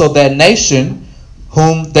 And also that nation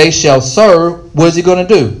whom they shall serve, what is he going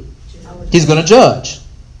to do? He's going to judge.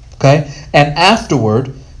 Okay? And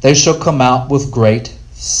afterward they shall come out with great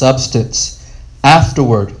substance.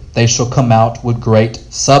 Afterward they shall come out with great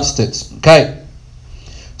substance. Okay.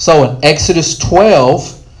 So in Exodus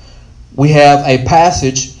 12, we have a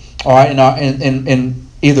passage, all right, in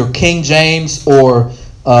either King James or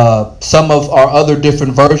some of our other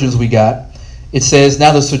different versions we got. It says,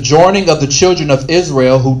 now the sojourning of the children of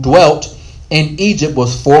Israel who dwelt in Egypt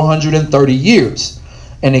was 430 years.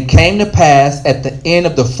 And it came to pass at the end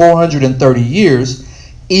of the 430 years,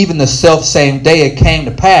 even the selfsame day it came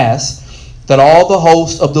to pass, that all the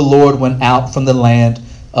hosts of the Lord went out from the land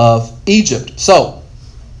of Egypt. So,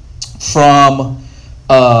 from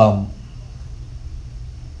what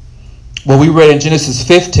we read in Genesis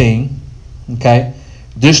 15, okay,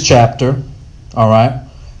 this chapter, all right,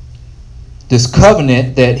 this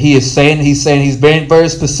covenant that he's saying he's being very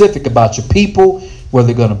specific about your people, where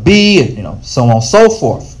they're going to be, and so on and so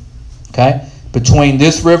forth. Okay, between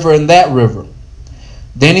this river and that river.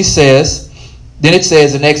 Then it says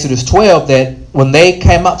in Exodus 12 that when they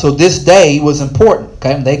came out, so this day was important.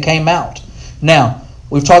 Okay, they came out. Now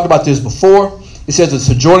we've talked about this before. It says the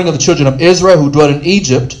sojourning of the children of Israel who dwelt in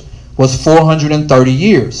Egypt was 430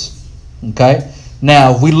 years. Okay,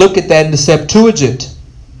 now if we look at that in the Septuagint,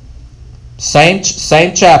 same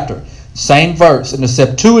chapter, same verse in the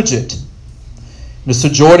Septuagint. The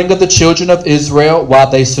sojourning of the children of Israel while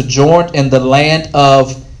they sojourned in the land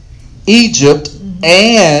of Egypt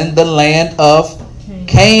and the land of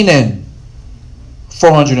Canaan,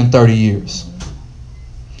 430 years.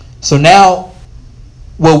 So now,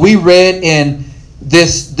 what we read in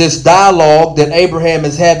this dialogue that Abraham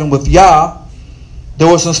is having with Yah, there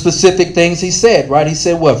were some specific things he said, right? He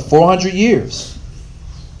said, what, 400 years?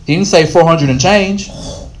 He didn't say 400 and change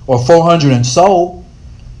or 400 and so.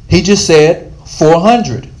 He just said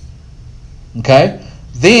 400. Okay?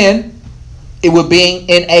 Then it would be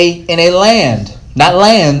in a land, not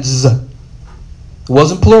lands. It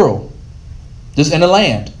wasn't plural. Just in a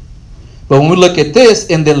land. But when we look at this,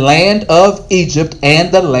 in the land of Egypt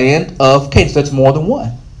and the land of Canaan, so that's more than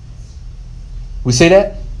one. We see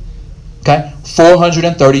that? Okay,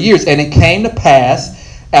 430 years. And it came to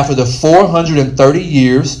pass, after the 430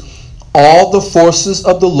 years, all the forces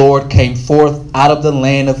of the Lord came forth out of the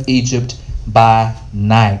land of Egypt by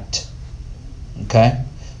night. Okay,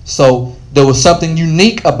 so there was something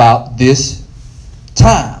unique about this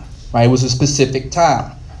time, right? It was a specific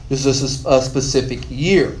time. This was a specific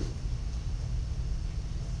year.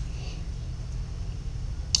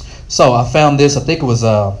 So I found this, I think it was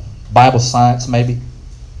Bible Science, maybe.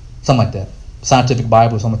 Something like that. Scientific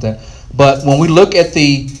Bible or something like that. But when we look at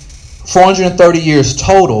the 430 years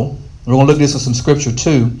total, we're going to look at this in some scripture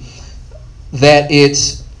too, that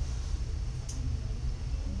it's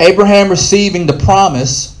Abraham receiving the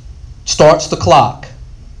promise starts the clock.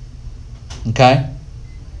 Okay?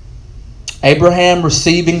 Abraham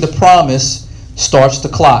receiving the promise starts the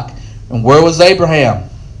clock. And where was Abraham?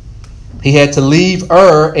 He had to leave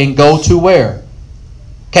Ur and go to where?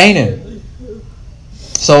 Canaan.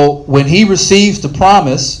 So when he receives the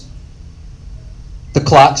promise, the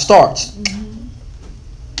clock starts.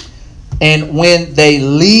 And when they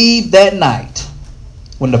leave that night,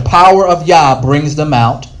 when the power of Yah brings them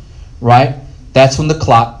out, right, that's when the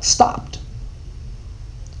clock stopped.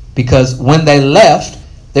 Because when they left,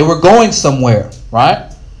 they were going somewhere,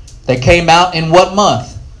 right? They came out in what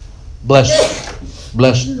month? Bless you.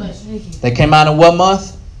 Bless you. They came out in what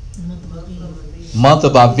month? Month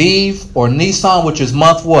of Aviv or Nisan, which is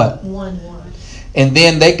month what? 1. And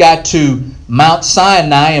then they got to Mount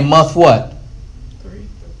Sinai in month what?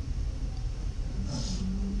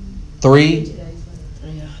 3.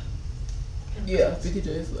 Yeah, 50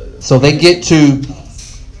 days later. So they get to,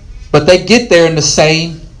 but they get there in the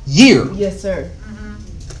same year. Yes, sir.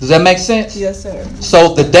 Does that make sense? Yes, sir.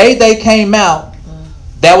 So the day they came out,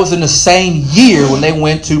 that was in the same year when they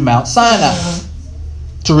went to Mount Sinai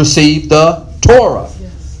to receive the Torah.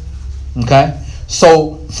 Yes. Okay?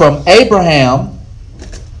 So from Abraham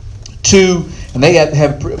to, and they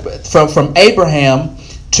have from Abraham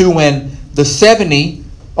to when the 70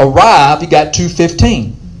 arrived, you got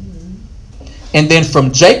 215. And then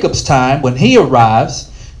from Jacob's time, when he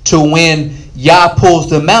arrives, to when Yah pulls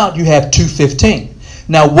them out, you have 215.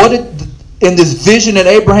 Now, what in this vision that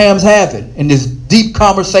Abraham's having, in this deep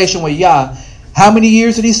conversation with Yah, how many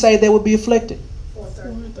years did he say they would be afflicted?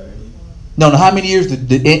 430. No, how many years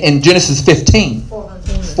in Genesis 15?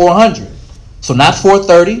 400. So not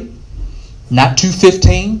 430, not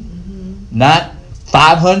 215, not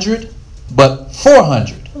 500, but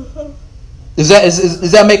 400. Is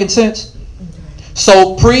that making sense?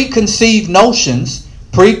 So preconceived notions,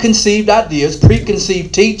 preconceived ideas,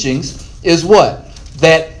 preconceived teachings is what?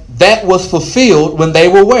 That was fulfilled when they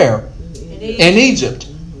were where? In Egypt.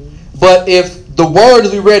 But if the word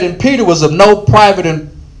as we read in Peter was of no private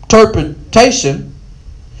interpretation,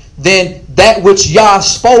 then that which Yah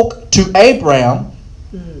spoke to Abraham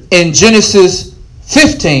in Genesis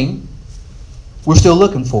 15, we're still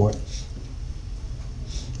looking for it.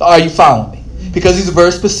 Are you following me? Because these are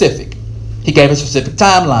very specific. He gave a specific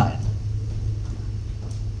timeline.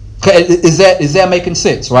 Okay, is that making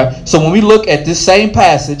sense, right? So when we look at this same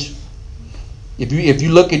passage, if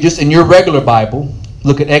you look at just in your regular Bible,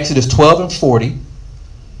 look at Exodus 12 and 40,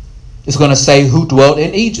 it's going to say who dwelt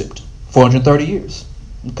in Egypt 430 years.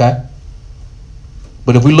 Okay?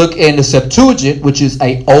 But if we look in the Septuagint, which is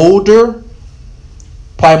a older,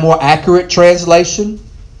 probably more accurate translation,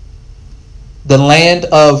 the land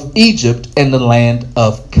of Egypt and the land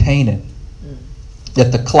of Canaan.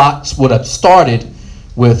 That the clocks would have started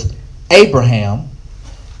with Abraham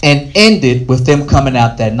and ended with them coming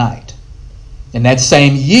out that night. In that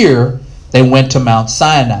same year, they went to Mount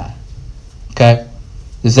Sinai. Okay?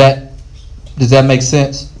 Does that make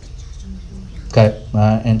sense? Okay?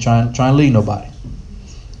 And trying to lead nobody.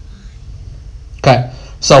 Okay.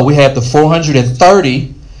 So we have the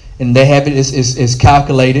 430, and they have it is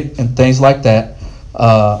calculated and things like that.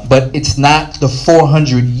 But it's not the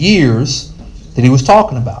 400 years that he was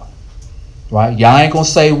talking about. Right? Y'all ain't going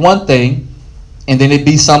to say one thing and then it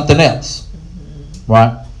be something else.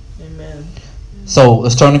 Right? Amen. So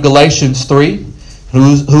let's turn to Galatians 3.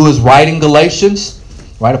 Who is writing Galatians?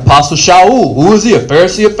 Right? Apostle Shaul. Who is he? A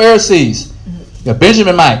Pharisee of Pharisees. A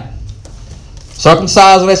Benjaminite.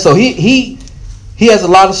 Circumcised. So he has a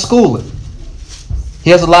lot of schooling. He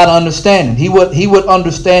has a lot of understanding. He would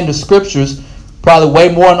understand the scriptures probably way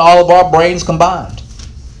more than all of our brains combined.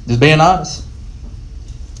 Just being honest.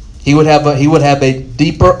 He would have a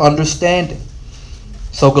deeper understanding.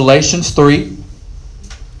 So Galatians 3.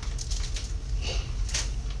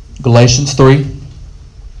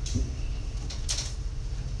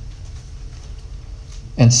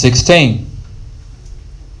 and 16.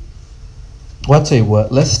 Well, I'll tell you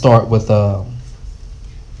what. Let's start with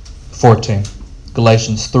 14.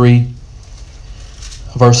 Galatians 3,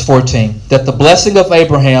 verse 14. That the blessing of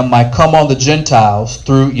Abraham might come on the Gentiles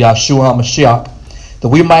through Yahshua HaMashiach, that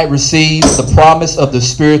we might receive the promise of the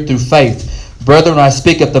Spirit through faith. Brethren, I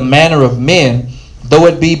speak of the manner of men, though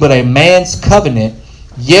it be but a man's covenant,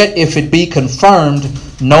 yet if it be confirmed,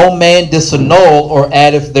 no man disannul or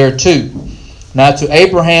addeth thereto. Now to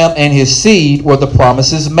Abraham and his seed were the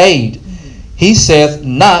promises made. He saith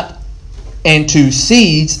not, and to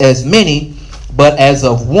seeds as many, but as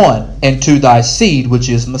of one, and to thy seed, which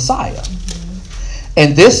is Messiah.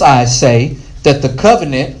 And this I say, that the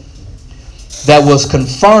covenant that was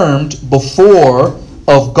confirmed before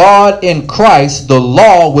of God in Christ, the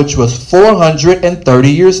law which was 430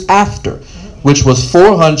 years after, which was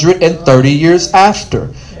 430 years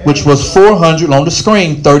after, which was 400 on the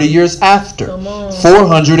screen, 30 years after,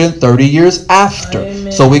 430 years after.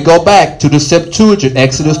 Amen. So we go back to the Septuagint,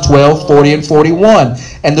 Exodus 12, 40 and 41,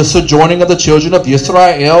 and the sojourning of the children of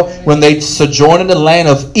Israel when they sojourned in the land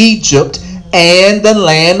of Egypt and the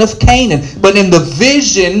land of Canaan. But in the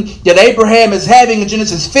vision that Abraham is having in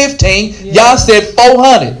Genesis 15, Yah said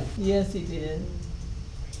 400. Yes, he did.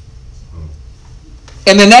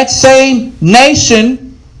 And then that same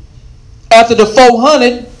nation, after the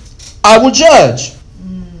 400, I will judge.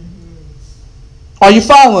 Are you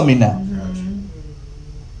following me now?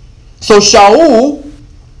 So Shaul,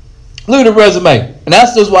 look at the resume. And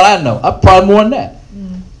that's just what I know. I'm probably more than that.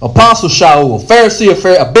 Apostle Shaul, Pharisee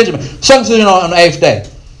of Benjamin, circumcision on the 8th day.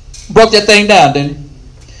 Broke that thing down, didn't he?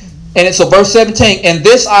 And it's so verse 17. And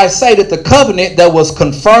this I say, that the covenant that was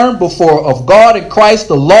confirmed before of God in Christ,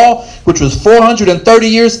 the law, which was 430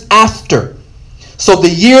 years after. So the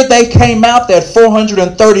year they came out, that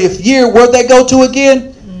 430th year, where'd they go to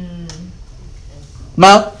again?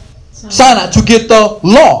 Mount Sinai, to get the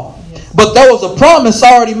law. But there was a promise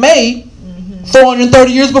already made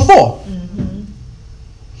 430 years before.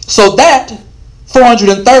 So that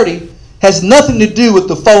 430 has nothing to do with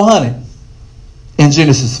the 400 in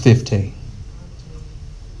Genesis 15.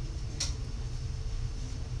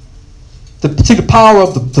 See the power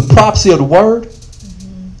of the prophecy of the word?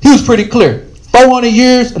 He was pretty clear. 400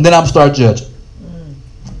 years, and then I'm going to start judging.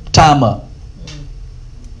 Time up.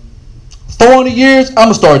 400 years, I'm going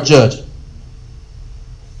to start judging.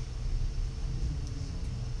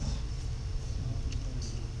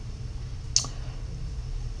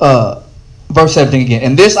 Verse 17 again.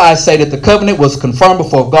 And this I say, that the covenant was confirmed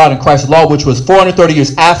before God in Christ's law, which was 430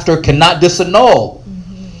 years after, cannot disannul,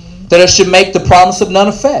 that it should make the promise of none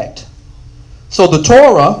effect. So the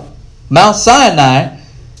Torah, Mount Sinai,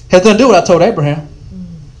 has nothing to do with what I told Abraham.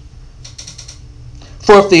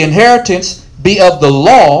 For if the inheritance be of the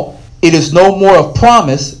law, it is no more of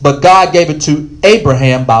promise, but God gave it to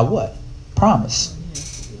Abraham by what? Promise.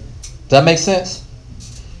 Does that make sense?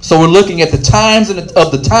 So we're looking at the times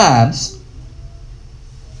of the times,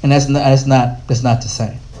 and that's not the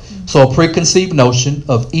same. So a preconceived notion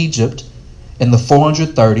of Egypt in the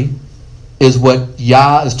 430 is what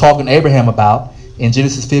Yah is talking to Abraham about in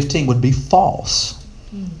Genesis 15 would be false.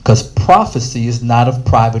 Because prophecy is not of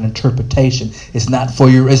private interpretation. It's not for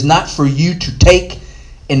you to take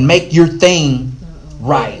and make your thing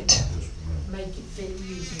right. Make it fit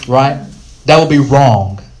you. Right? That would be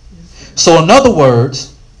wrong. So in other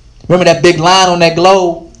words, remember that big line on that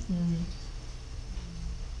globe?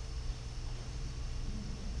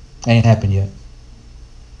 Ain't happened yet.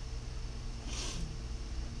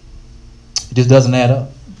 It just doesn't add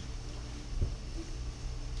up.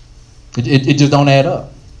 It just don't add up.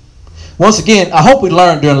 Once again, I hope we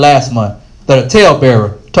learned during last month that a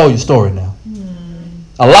talebearer told your story now.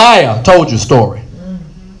 A liar told your story.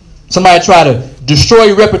 Somebody try to destroy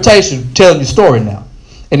your reputation telling your story now.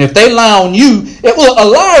 And if they lie on you, a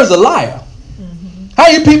liar is a liar. How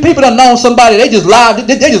you people that know somebody, they just lie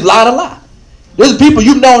to lie. There's people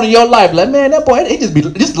you've known in your life, like, man, that boy, he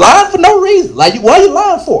just lying for no reason. Like, what are you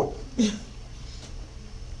lying for?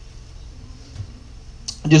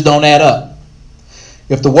 It just don't add up.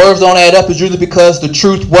 If the words don't add up, it's usually because the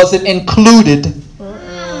truth wasn't included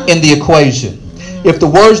in the equation. If the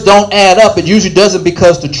words don't add up, it usually doesn't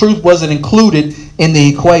because the truth wasn't included in the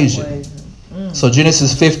equation. So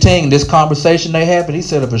Genesis 15, this conversation they had, but he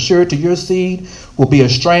said, of a surety your seed will be a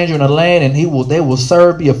stranger in the land, and they will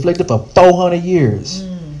be afflicted for 400 years.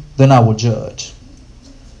 Then I will judge.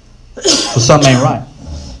 So something ain't right.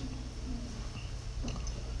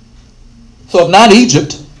 So if not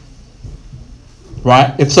Egypt,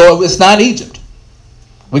 right? If it's not Egypt.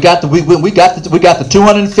 We got the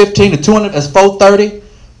 215, the 200, that's 430.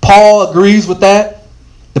 Paul agrees with that.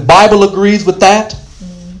 The Bible agrees with that.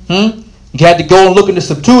 You had to go and look in the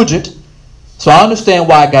Septuagint. So I understand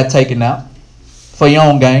why it got taken out. For your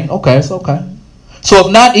own gain. Okay, it's okay. So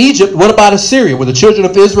if not Egypt, what about Assyria? Were the children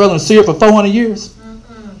of Israel in Assyria for 400 years?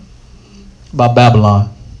 About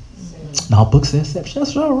Babylon? No, book says 70.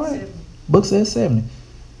 That's all right. Book says 70.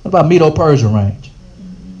 What about Medo-Persian range?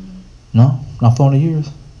 No, not 400 years.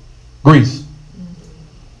 Greece.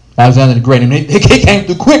 Alexander the Great. And he came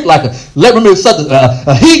through quick like a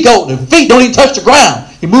he-goat. The feet don't even touch the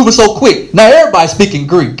ground. He moving so quick. Now everybody's speaking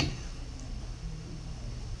Greek.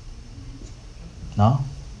 No.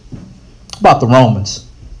 About the Romans.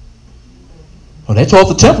 Well, they tore up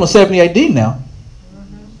the temple in 70 AD now.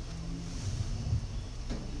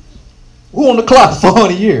 Who on the clock for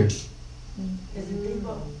 400 years?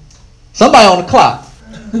 Somebody on the clock.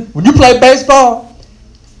 When you play baseball,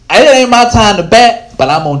 it ain't my time to bat, but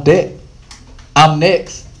I'm on deck. I'm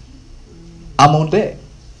next. I'm on deck.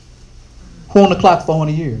 Who on the clock for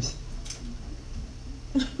 400 years?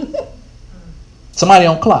 Somebody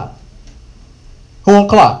on clock. Who on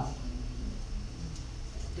clock?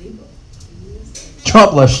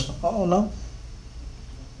 Trump left. I don't know.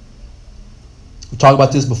 We talked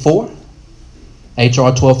about this before.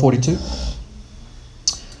 HR 1242.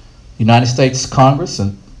 United States Congress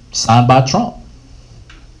and signed by Trump.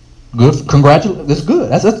 Good. Congratulations. That's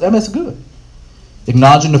good. That's good.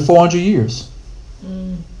 Acknowledging the 400 years.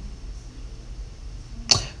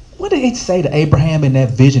 What did it say to Abraham in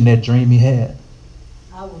that vision, that dream he had?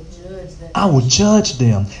 I will judge them. I will judge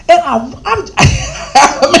them. And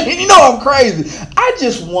I mean, you know I'm crazy. I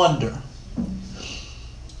just wonder.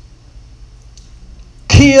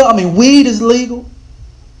 Weed is legal.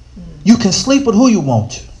 You can sleep with who you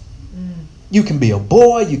want to. You can be a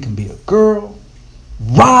boy. You can be a girl.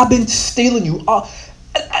 Robbing, stealing. You are.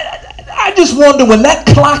 I just wonder when that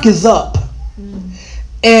clock is up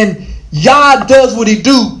and Yah does what he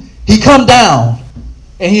do. He come down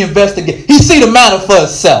and he investigates. He see the matter for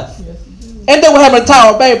himself. And then what happened to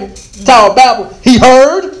Tower of Babel? Tower of Babel. He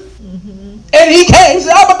heard and he came. He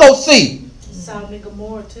said, I'm going to go see Sodom and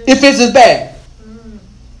Gomorrah too. if it's as bad.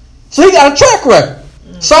 So he got a track record.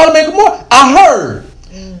 Sodom and Gomorrah. I heard.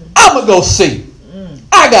 I'm going to go see.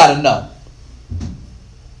 I got to know.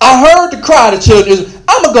 I heard the cry of the children of Israel.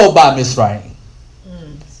 I'm going to go by Mizraim.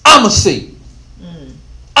 I'm going to see.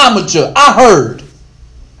 I'm going to judge. I heard.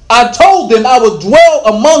 I told them I would dwell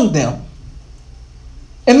among them.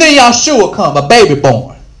 And then Yahshua come, a baby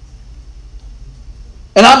born.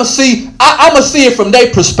 And I'm going to see, I'm going to see it from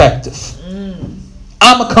their perspective.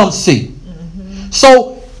 I'm going to come see.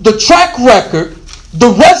 So the track record, the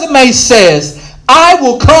resume says, I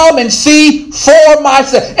will come and see for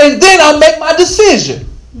myself. And then I'll make my decision.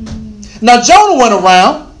 Now Jonah went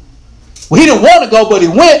around. Well, he didn't want to go, but he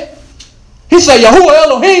went. He said, Yahuwah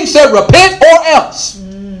Elohim said, repent or else.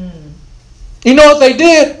 You know what they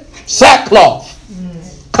did? Sackcloth.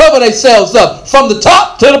 Cover themselves up from the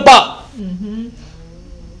top to the bottom.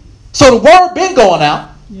 So the word been going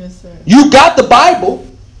out. Yes, sir. You got the Bible.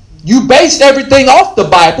 You based everything off the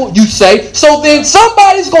Bible, you say. So then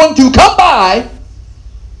somebody's going to come by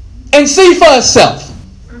and see for itself.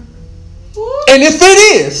 And if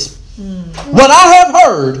it is what I have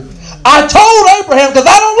heard, I told Abraham, because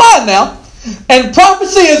I don't lie now, and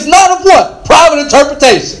prophecy is not of what? Private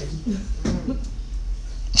interpretation.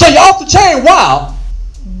 So you're off the chain wild.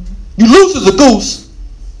 You loose as a goose.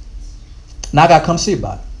 Now I got to come see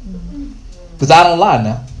about it. Because I don't lie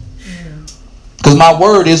now. Because my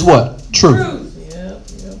word is what? Truth.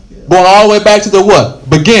 Yep. Going all the way back to the what?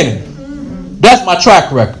 Beginning. That's my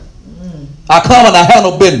track record. I come and I have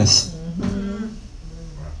no business.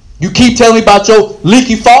 You keep telling me about your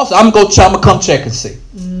leaky faucet, I'm going to come check and see.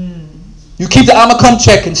 You keep I'm going to come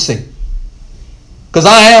check and see. Because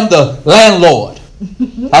I am the landlord.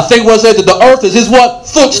 I think what it says that the earth is his what?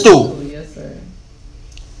 Footstool. Yes, sir.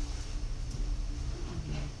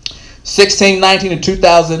 1619 and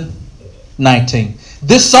 2019.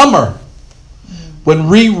 This summer, when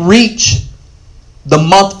we reach the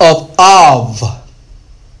month of Av,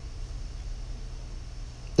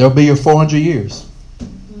 there'll be your 400 years.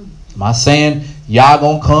 Am I saying y'all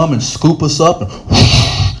gonna come and scoop us up?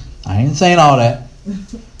 I ain't saying all that.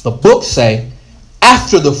 The books say,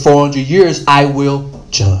 after the 400 years, I will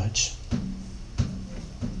judge.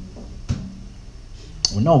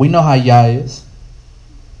 We know how Yah is.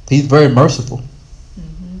 He's very merciful.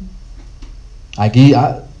 I'm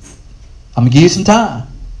gonna give you some time.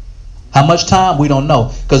 How much time? We don't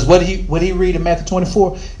know. Because what he read in Matthew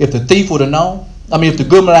 24? If the thief would have known, if the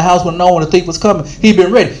goodman of the house would have known when the thief was coming, he'd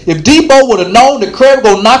been ready. If Debo would have known that Craig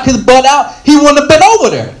was gonna knock his butt out, he wouldn't have been over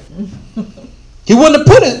there. He wouldn't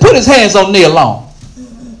have put his hands on Neil Long.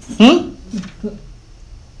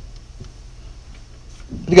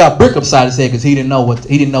 He got a brick upside his head because he didn't know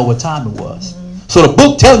what time it was. So the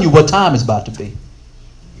book telling you what time it's about to be.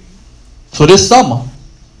 So this summer,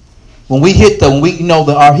 when we hit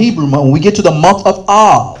our Hebrew month, when we get to the month of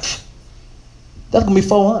Av, that's gonna be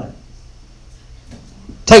 400.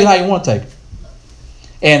 Take it how you want to take it.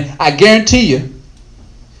 And I guarantee you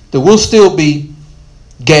that we'll still be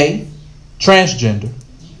gay, transgender,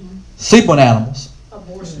 sleep on animals,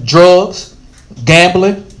 Abortion. drugs,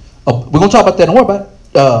 gambling. We're gonna talk about that. Don't worry about it.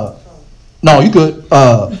 No, you good.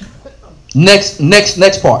 Next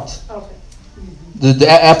parts. Okay.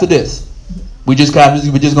 After this, we're just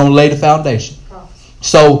gonna lay the foundation.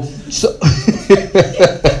 So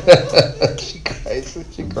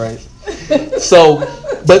she crazy. So,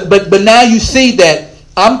 but now you see that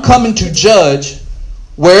I'm coming to judge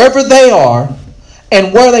wherever they are,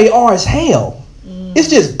 and where they are is hell. It's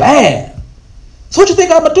just bad. So what you think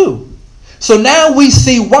I'm gonna do? So now we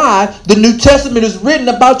see why the New Testament is written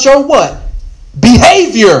about your what?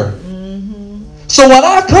 Behavior. So when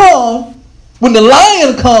I come, when the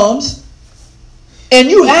lion comes, and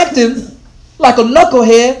you acting like a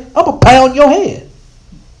knucklehead, I'm gonna pound your head.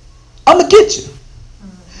 I'm gonna get you.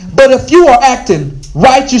 But if you are acting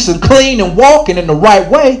righteous and clean and walking in the right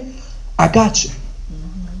way, I got you.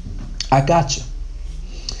 I got you.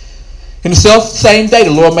 In the same day,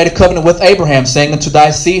 the Lord made a covenant with Abraham, saying, unto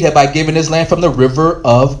thy seed have I given this land from the river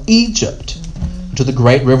of Egypt to the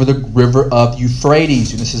great river, the river of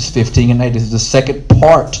Euphrates. Genesis 15 and 8. This is the second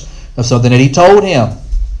part of something that he told him.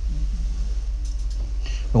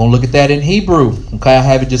 We're going to look at that in Hebrew. Okay, I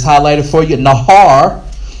have it just highlighted for you. Nahar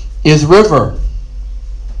is river.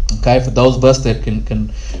 Okay, for those of us that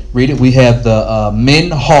can read it, we have the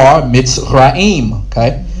Minhar Mitzrayim.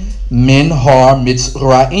 Okay, Minhar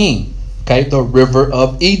Mitzrayim. Okay, the river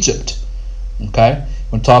of Egypt. Okay,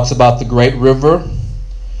 when it talks about the great river,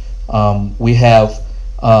 we have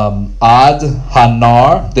Ad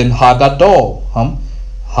Hanar, then Hagadol.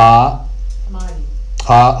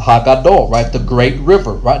 Hagadol, right? The great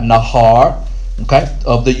river, right? Nahar, okay,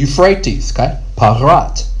 of the Euphrates. Okay,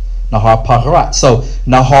 Parat. Nahar Parat. So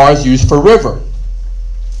Nahar is used for river.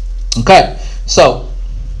 Okay, so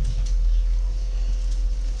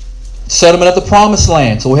settlement of the promised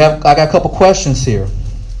land. So I got a couple questions here.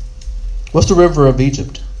 What's the river of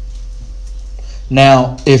Egypt?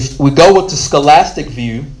 Now, if we go with the scholastic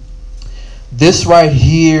view, this right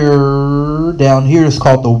here, down here, is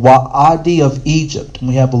called the Wadi of Egypt. And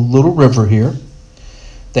we have a little river here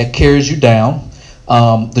that carries you down.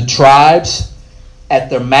 The tribes at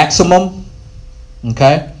their maximum,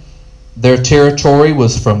 okay, their territory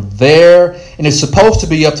was from there, and it's supposed to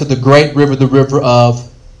be up to the great river, the river of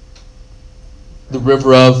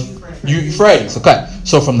Euphrates. Okay,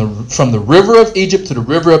 so from the river of Egypt to the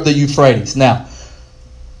river of the Euphrates. Now,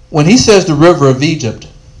 when he says the river of Egypt,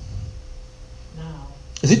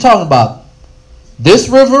 is he talking about this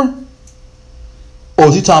river, or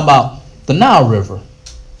is he talking about the Nile River?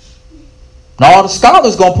 Now, all the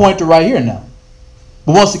scholars going to point to right here now.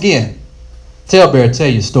 But once again, Tellbear tell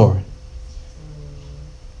you a story.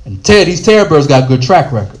 And these Tellbears got a good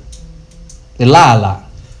track record. They lie a lot.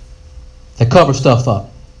 They cover stuff up.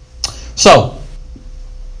 So,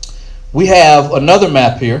 we have another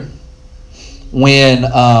map here. When,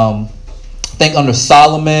 I think under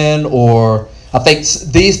Solomon, or I think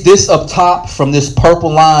this up top from this purple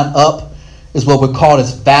line up is what we call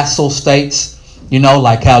as vassal states. You know,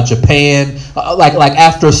 like how Japan, like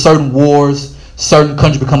after certain wars, certain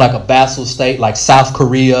countries become like a vassal state, like South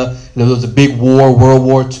Korea. There was a big war, World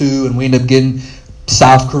War II, and we ended up getting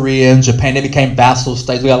South Korea and Japan. They became vassal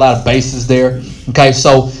states. We got a lot of bases there. Okay,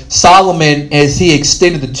 so Solomon, as he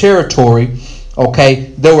extended the territory,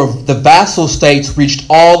 okay, the vassal states reached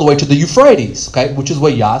all the way to the Euphrates, okay, which is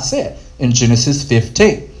what Yah said in Genesis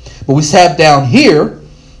 15. But we have down here,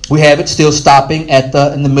 we have it still stopping in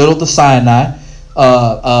the middle of the Sinai,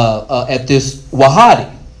 at this Wadi.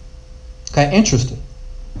 Okay, interesting.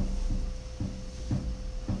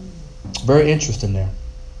 Very interesting there.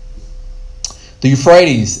 The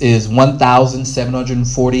Euphrates is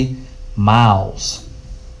 1,740 miles.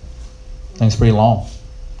 I think it's pretty long.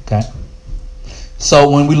 Okay. So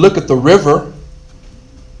when we look at the river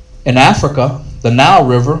in Africa, the Nile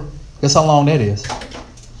River, guess how long that is?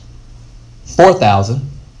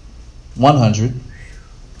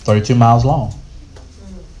 4,132 miles long.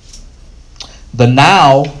 The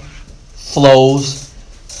Nile flows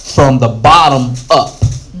from the bottom up.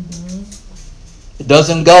 It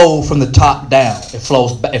doesn't go from the top down. It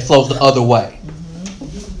flows the other way.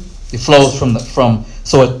 It flows from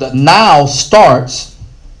So the Nile starts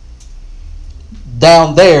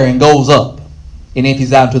down there and goes up and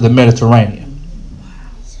empties out into the Mediterranean.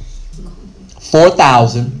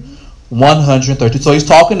 4,130. So he's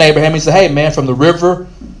talking to Abraham. He said, hey, man, from the river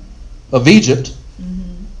of Egypt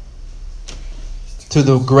to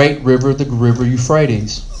the great river, the river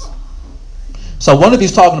Euphrates. So one of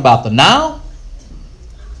these talking about the Nile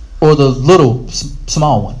or the little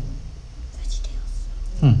small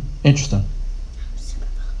one? Interesting.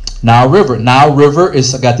 Nile River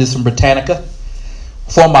is, I got this from Britannica,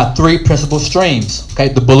 formed by three principal streams. Okay,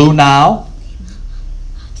 the Blue Nile,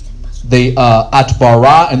 the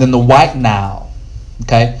Atbara, and then the White Nile.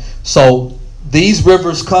 Okay, so these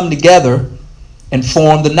rivers come together and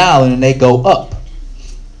form the Nile, and then they go up.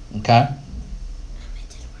 Okay,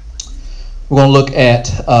 we're going to look at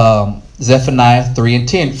Zephaniah 3 and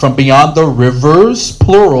 10. From beyond the rivers,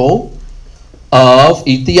 plural, of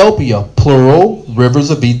Ethiopia, plural, rivers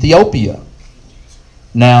of Ethiopia.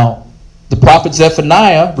 Now, the prophet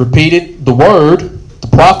Zephaniah repeated the word, the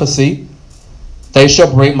prophecy, they shall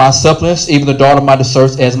bring my suppliants, even the daughter of my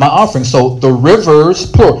distress, as my offering. So the rivers,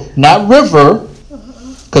 plural, not river,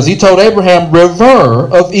 because he told Abraham, river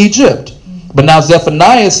of Egypt. But now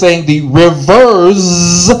Zephaniah is saying the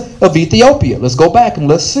rivers of Ethiopia. Let's go back and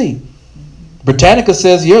let's see. Britannica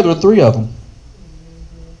says, yeah, there are three of them.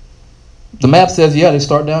 The map says, yeah, they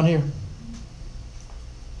start down here.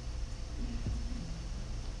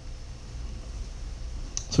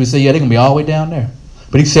 So we say, yeah, they're going to be all the way down there.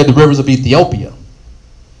 But he said the rivers of Ethiopia.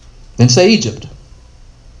 Didn't say Egypt.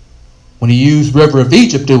 When he used river of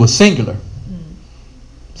Egypt, it was singular.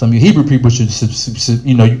 Some of you Hebrew people should,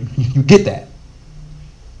 you get that.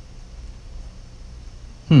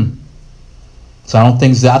 So I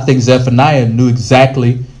think Zephaniah knew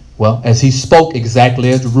exactly, well, as he spoke exactly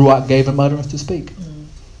as the Ruach gave him utterance to speak.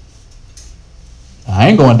 I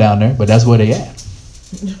ain't going down there, but that's where they at.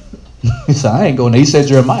 He said, I ain't going there. He said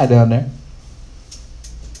Jeremiah down there.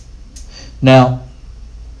 Now,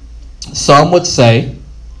 some would say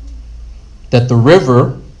that the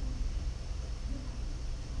river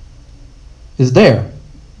is there.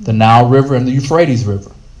 The Nile River and the Euphrates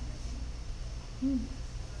River.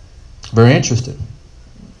 Very interesting.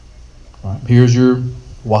 All right, here's your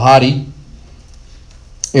Wahadi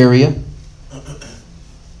area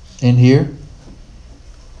in here.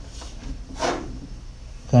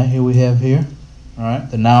 Okay, here we have here. All right,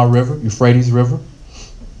 the Nile River, Euphrates River.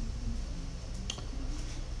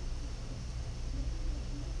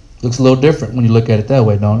 Looks a little different when you look at it that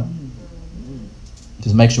way, don't it?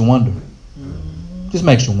 Just makes you wonder. Just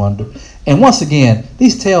makes you wonder. And once again,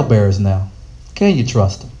 these talebearers now, can you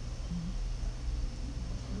trust them?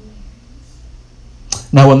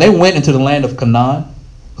 Now, when they went into the land of Canaan,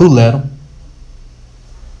 who led them?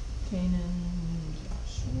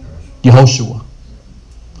 Yehoshua.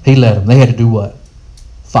 He led them. They had to do what?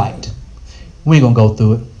 Fight. We ain't going to go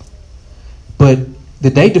through it. But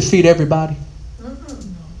did they defeat everybody?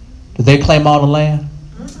 Did they claim all the land?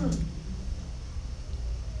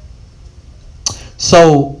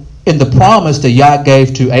 So, in the promise that Yah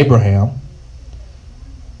gave to Abraham,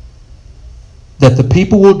 that the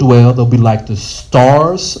people will dwell, they'll be like the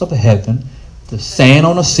stars of heaven, the sand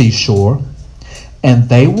on the seashore, and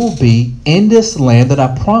they will be in this land that I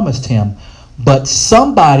promised him. But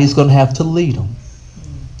somebody's going to have to lead them.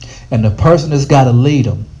 And the person that's got to lead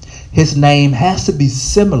them, his name has to be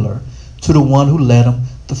similar to the one who led them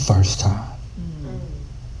the first time.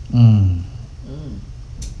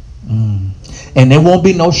 And there won't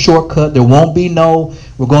be no shortcut. There won't be no,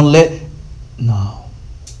 we're going to let, no.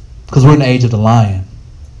 Because we're in the age of the lion,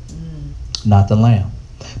 not the lamb.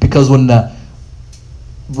 Because when the,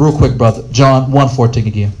 real quick, brother, John 1:14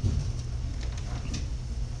 again.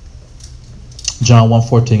 John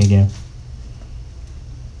 1:14 again.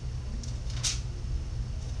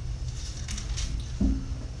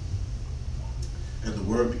 And the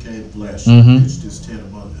word became flesh and pitched his tent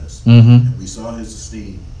among us. And we saw his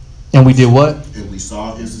esteem. And we did what? And we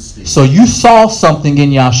saw his esteem. So you saw something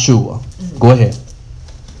in Yahshua. Go ahead.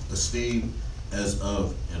 Esteem as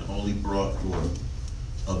of an only brought forth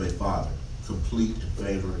of a father, complete in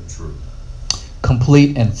favor and truth.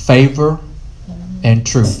 Complete in favor and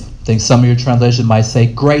truth. I think some of your translations might say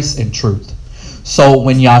grace and truth. So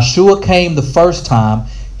when Yahshua came the first time,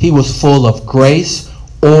 he was full of grace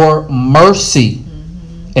or mercy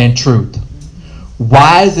and truth.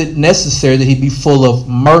 Why is it necessary that he be full of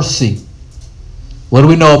mercy? What do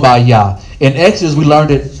we know about Yah? In Exodus, we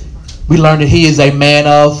learned that he is a man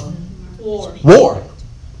of war.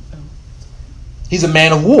 He's a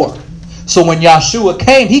man of war. So when Yahshua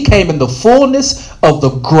came, he came in the fullness of the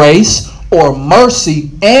grace or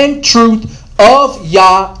mercy and truth of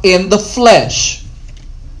Yah in the flesh.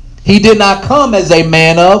 He did not come as a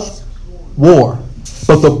man of war.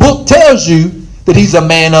 But the book tells you that he's a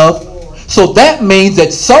man of war. So that means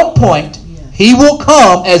at some point he will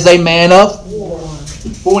come as a man of war.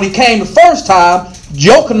 But when he came the first time,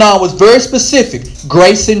 Yochanan was very specific.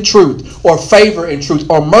 Grace and truth, or favor and truth,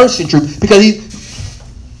 or mercy and truth.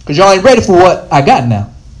 Because y'all ain't ready for what I got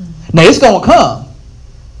now. Now it's going to come.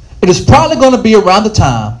 It is probably going to be around the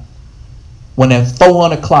time when that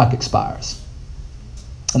 400 clock expires.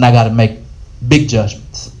 And I got to make big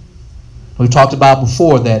judgments. We talked about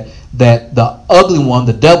before that the ugly one,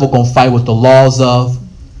 the devil, going to fight with the laws of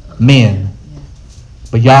men.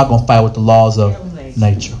 But y'all going to fight with the laws of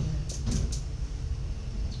nature.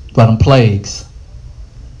 By them plagues.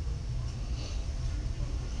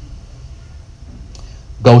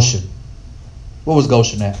 Goshen. What was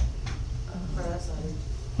Goshen at?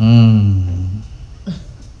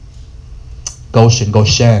 Goshen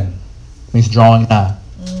means drawing nigh.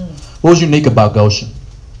 What was unique about Goshen?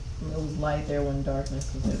 It was light there when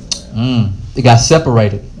darkness was everywhere. It got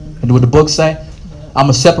separated. And what the book say? I'm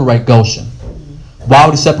going to separate Goshen. Why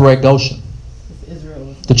would he separate Goshen?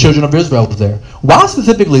 Israel. The children of Israel was there. Why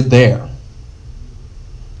specifically there?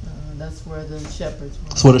 That's where the shepherds were.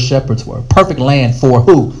 That's where the shepherds were. Perfect land for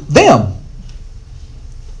who? Them.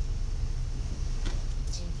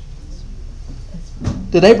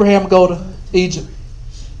 Did Abraham go to Egypt?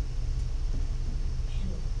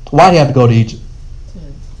 Why did he have to go to Egypt?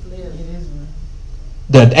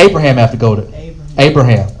 Did Abraham have to go to?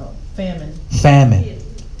 Abraham. Oh, famine.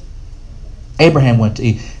 Abraham went to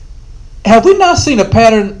Egypt. Have we not seen a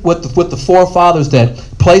pattern with the forefathers that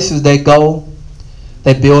places they go,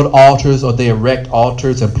 they build altars or they erect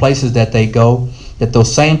altars, and places that they go, that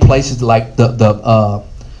those same places like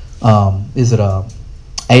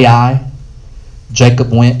Ai?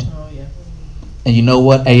 Jacob went. Oh, yeah. And you know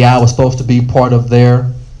what? Ai was supposed to be part of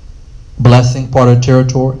their blessing, part of their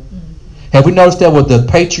territory. Have we noticed that with the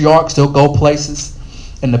patriarchs, they'll go places,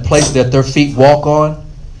 and the places that their feet walk on,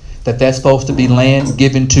 that's supposed to be land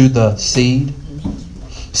given to the seed?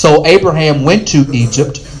 So Abraham went to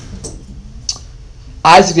Egypt.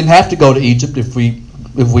 Isaac didn't have to go to Egypt, if we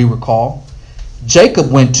recall.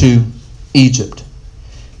 Jacob went to Egypt.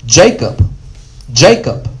 Jacob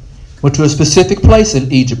went to a specific place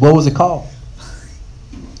in Egypt. What was it called?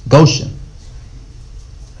 Goshen.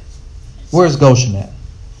 Where's Goshen at?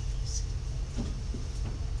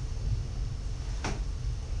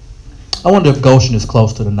 I wonder if Goshen is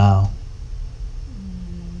close to the Nile.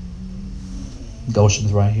 Goshen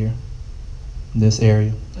is right here, in this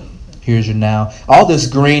area. Here's your Nile. All this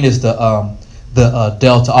green is the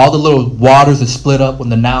delta. All the little waters that split up when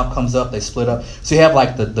the Nile comes up, they split up. So you have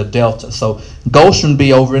like the delta. So Goshen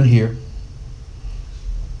be over in here.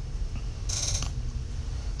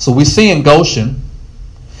 So we see in Goshen,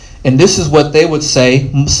 and this is what they would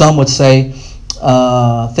say. Some would say,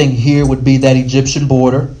 I think here would be that Egyptian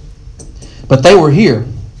border. But they were here.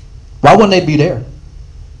 Why wouldn't they be there?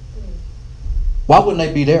 Why wouldn't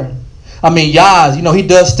they be there? I mean, Yah, he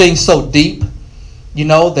does things so deep,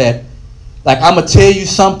 that, like, I'm going to tell you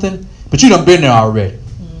something, but you done been there already.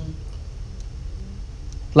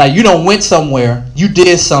 Like, you done went somewhere, you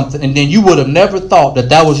did something, and then you would have never thought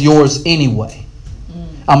that was yours anyway.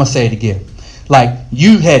 I'm going to say it again. Like,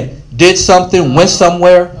 you had did something, went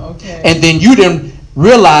somewhere, and then you didn't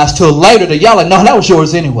realize till later that y'all like, no, that was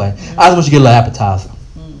yours anyway. I just want you to get a little appetizer.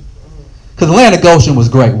 Because the land of Goshen was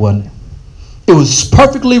great, wasn't it? It was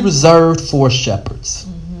perfectly reserved for shepherds.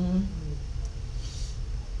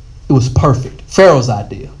 It was perfect. Pharaoh's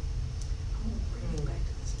idea.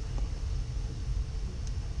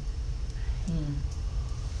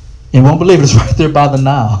 You won't believe it's right there by the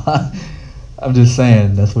Nile. I'm just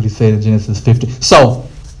saying, that's what he said in Genesis 50. So,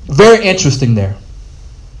 very interesting there.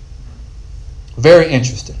 Very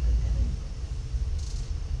interesting.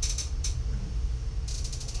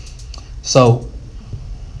 So,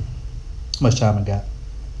 how much time I got?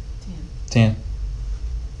 10.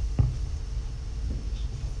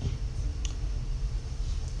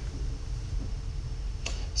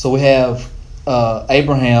 So we have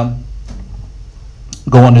Abraham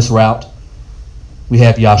going this route. We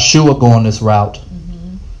have Yahshua going this route.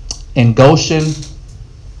 In Goshen,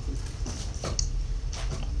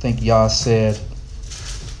 I think Yah said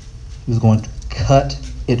he was going to cut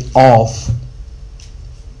it off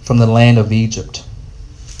from the land of Egypt.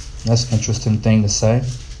 That's an interesting thing to say.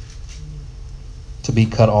 To be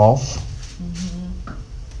cut off.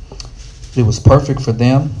 It was perfect for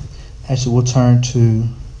them. Actually, we'll turn to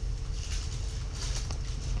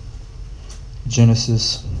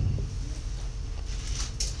Genesis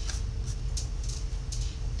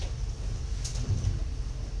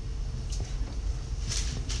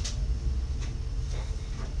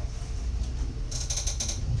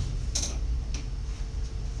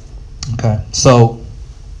Okay, so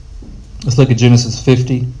let's look at Genesis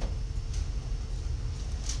 50.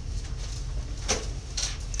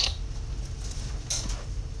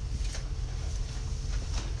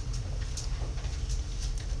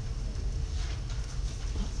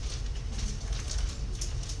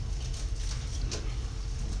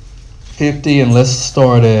 And let's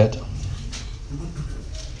start at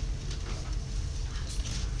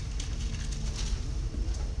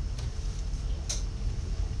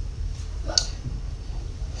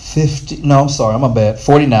 50. No, I'm sorry, my bad.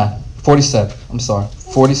 49, 47. I'm sorry,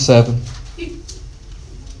 47.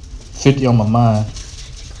 50 on my mind.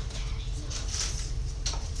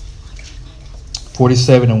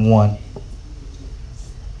 47 and 1.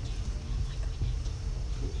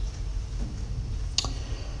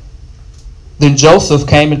 Then Joseph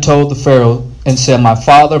came and told the Pharaoh and said, my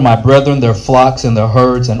father, my brethren, their flocks and their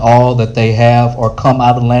herds and all that they have are come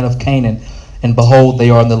out of the land of Canaan. And behold,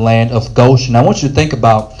 they are in the land of Goshen. Now, I want you to think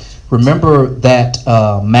about, remember that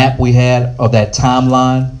map we had, or that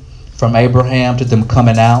timeline from Abraham to them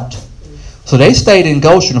coming out? So they stayed in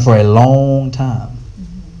Goshen for a long time.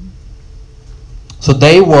 So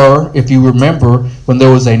they were, if you remember, when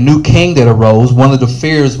there was a new king that arose, one of the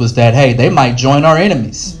fears was that, hey, they might join our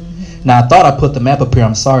enemies. Now, I thought I put the map up here.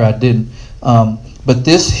 I'm sorry I didn't. But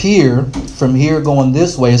this here, from here going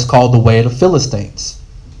this way, is called the way of the Philistines.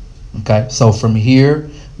 Okay, so from here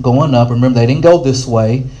going up, remember they didn't go this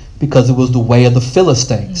way because it was the way of the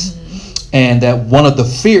Philistines. And that one of the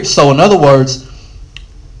fears, so in other words,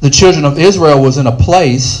 the children of Israel was in a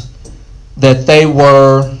place that they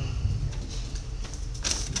were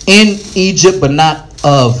in Egypt but not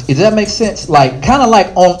of. Does that make sense? Like kind of like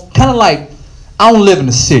I don't live in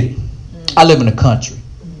the city. I live in the country.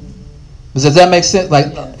 Does that make sense?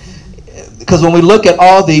 Like, because when we look at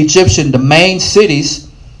all the the main cities,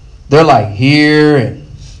 they're like here and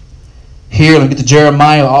here. Look at the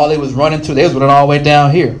Jeremiah. All they was running to, they was running all the way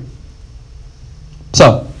down here.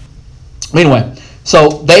 So, anyway,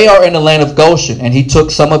 so they are in the land of Goshen, and he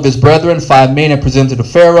took some of his brethren, 5 men, and presented to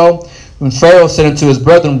Pharaoh. When Pharaoh said unto his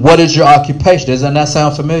brethren, what is your occupation? Does that not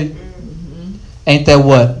sound familiar? Ain't that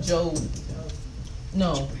what? Job.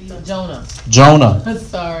 No, Jonah. Jonah.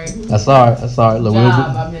 Sorry. That's all right. That's all right. Look,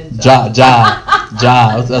 Job. I meant job.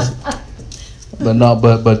 Job.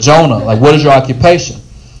 But Jonah. Like, what is your occupation?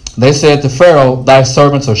 They said to Pharaoh, thy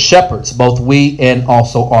servants are shepherds, both we and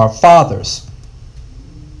also our fathers.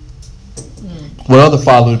 What other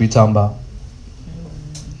father would we be talking about?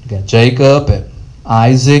 You got Jacob and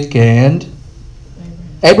Isaac and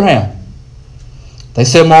Abraham. They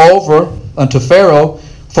said, moreover, unto Pharaoh,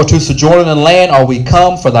 for to sojourn in the land are we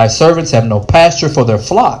come, for thy servants have no pasture for their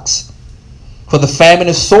flocks. For the famine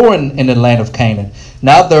is sore in the land of Canaan.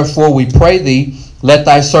 Now therefore we pray thee, let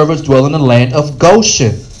thy servants dwell in the land of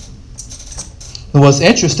Goshen. And what's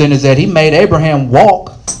interesting is that he made Abraham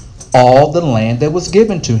walk all the land that was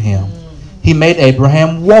given to him. He made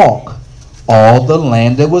Abraham walk all the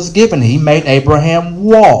land that was given. He made Abraham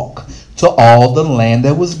walk to all the land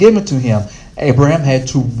that was given to him. Abraham had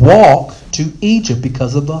to walk to Egypt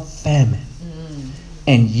because of a famine.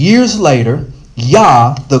 And years later,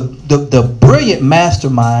 Yah, the brilliant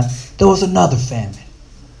mastermind, there was another famine.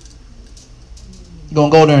 You're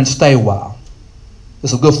going to go there and stay a while.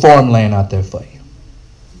 There's some good farmland out there for you.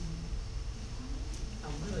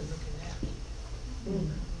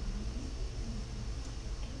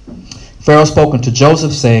 Pharaoh spoke unto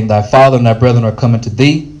Joseph, saying, thy father and thy brethren are coming to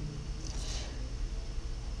thee.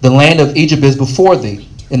 The land of Egypt is before thee.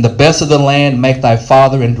 In the best of the land make thy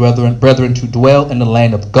father and brethren to dwell in the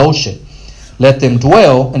land of Goshen. Let them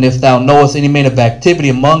dwell, and if thou knowest any men of activity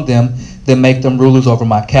among them, then make them rulers over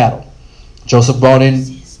my cattle. Joseph brought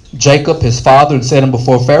in Jacob his father and set him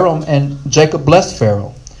before Pharaoh, and Jacob blessed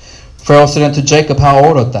Pharaoh. Pharaoh said unto Jacob, how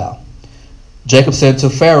old art thou? Jacob said to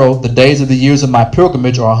Pharaoh, the days of the years of my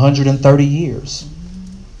pilgrimage are 130 years.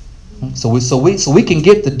 So we can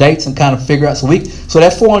get the dates and kind of figure out. So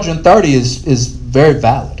that 430 is very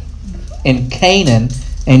valid in Canaan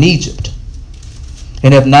and Egypt,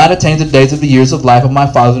 and have not attained the days of the years of life of my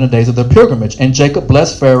fathers in the days of their pilgrimage. And Jacob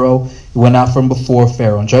blessed Pharaoh. He went out from before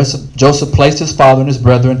Pharaoh. And Joseph placed his father and his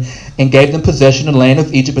brethren and gave them possession of the land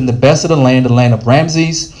of Egypt and the best of the land of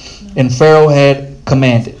Ramses, and Pharaoh had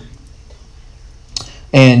commanded.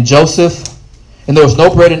 And there was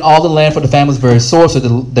no bread in all the land, for the famine was very sore, so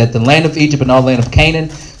that the land of Egypt and all the land of Canaan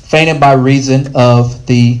fainted by reason of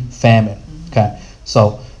the famine. Okay,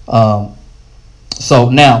 so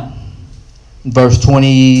now, verse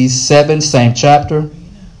 27, same chapter.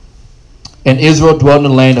 And Israel dwelt in the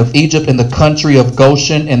land of Egypt in the country of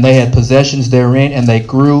Goshen, and they had possessions therein, and they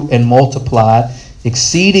grew and multiplied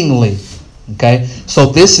Exceedingly. Okay? So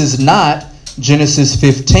this is not Genesis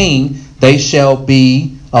 15. They shall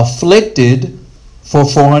be afflicted for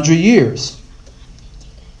 400 years.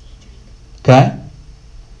 Okay?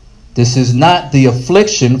 This is not the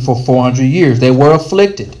affliction for 400 years. They were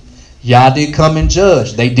afflicted. Yah did come and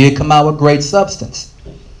judge. They did come out with great substance.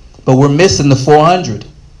 But we're missing the 400.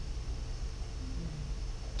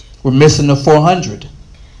 We're missing the 400.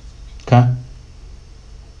 Okay?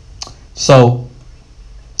 So,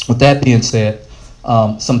 with that being said,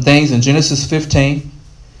 some things in Genesis 15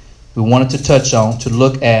 we wanted to touch on to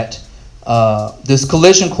look at this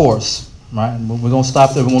collision course. Right? We're going to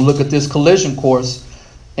stop there. We're going to look at this collision course,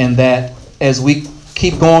 and that as we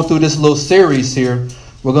keep going through this little series here,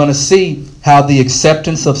 we're going to see how the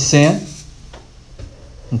acceptance of sin,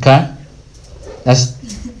 okay, that's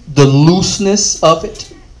the looseness of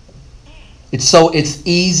it. It's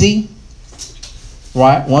easy,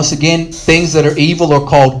 right? Once again, things that are evil are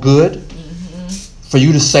called good. For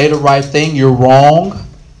you to say the right thing, you're wrong.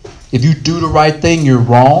 If you do the right thing, you're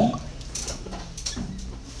wrong.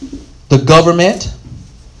 The government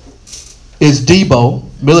is Debo.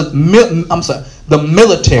 The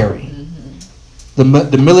military.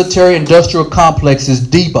 The military industrial complex is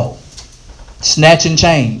Debo. Snatching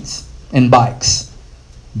chains and bikes.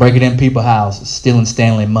 Breaking in people's houses. Stealing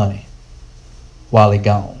Stanley money while they're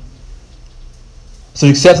gone. So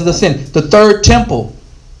the acceptance of sin. The third temple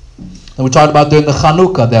that we talked about during the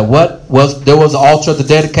Chanukah, there was an altar at the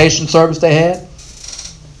dedication service they had.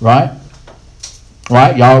 Right?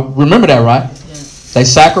 Right? Y'all remember that, right? Yes. They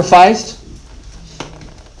sacrificed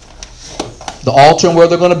the altar and where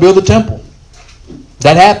they're going to build the temple.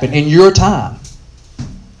 That happened in your time.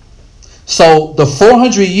 So the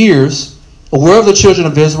 400 years, or wherever the children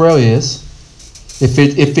of Israel is, if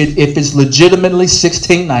it's legitimately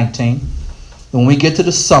 1619, when we get to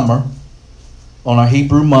the summer, on our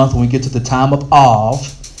Hebrew month, when we get to the time of Av,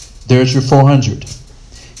 there's your 400.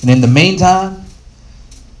 And in the meantime,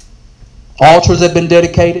 altars have been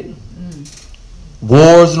dedicated,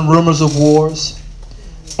 wars and rumors of wars,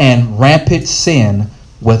 and rampant sin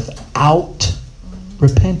without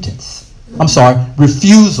repentance.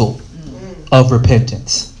 Refusal of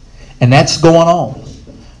repentance. And that's going on.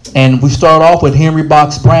 And we start off with Henry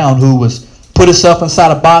Box Brown, who was put himself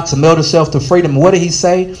inside a box and mailed himself to freedom. What did he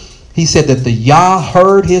say? He said that the Yah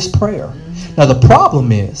heard his prayer. Now the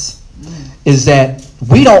problem is that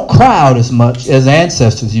we don't cry out as much as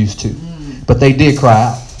ancestors used to. But they did cry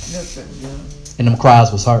out. And them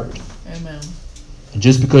cries was heard. Amen. And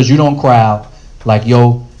just because you don't cry out like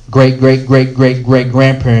your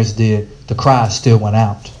great-great-great-great-great-grandparents did, the cries still went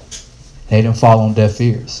out. They didn't fall on deaf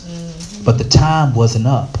ears. But the time wasn't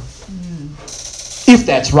up. If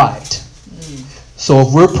that's right. So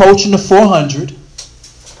if we're approaching the 400,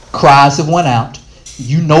 cries have went out.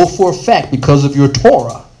 You know for a fact, because of your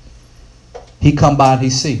Torah, he come by and he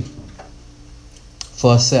see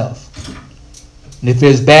for himself. And if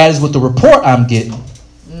it's as bad as what the report I'm getting,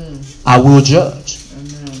 I will judge.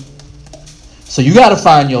 So you got to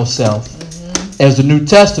find yourself, as the New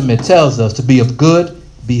Testament tells us, to be of good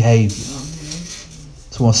behavior.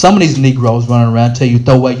 So when some of these Negroes running around tell you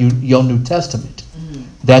throw away your New Testament,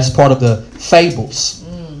 that's part of the fables.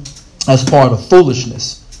 That's part of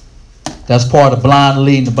foolishness. That's part of blind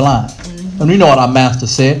leading the blind. And you know what our master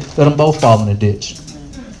said, let them both fall in the ditch.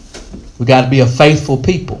 We got to be a faithful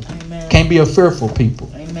people. Amen. Can't be a fearful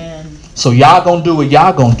people. Amen. So y'all gonna do what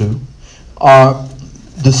y'all gonna do.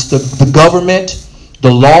 The government,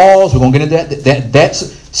 the laws, we're gonna get into that.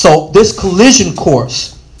 So this collision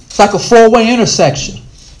course, it's like a four-way intersection.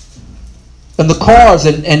 And the cars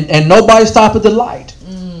and nobody stop at the light.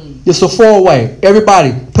 It's a four-way.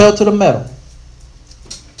 Everybody pedal to the metal.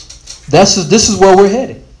 This is where we're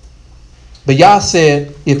headed. But y'all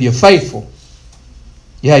said, if you're faithful,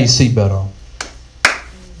 you have your seatbelt on.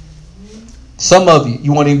 Some of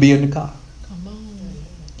you won't even be in the car. Come on.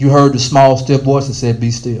 You heard the small, still voice that said,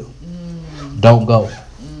 be still. Don't go.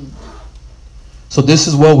 So this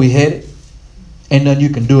is where we headed. Ain't nothing you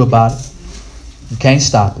can do about it. You can't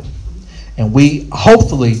stop it. And we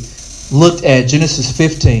hopefully looked at Genesis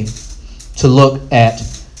 15 to look at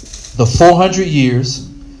the 400 years,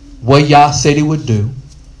 what Yah said he would do.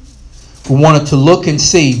 We wanted to look and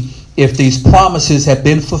see if these promises have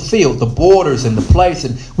been fulfilled, the borders and the place.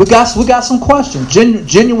 And we got some questions,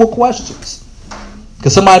 genuine questions.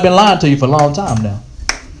 Because somebody been lying to you for a long time now.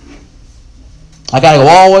 I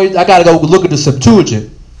gotta go look at the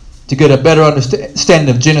Septuagint to get a better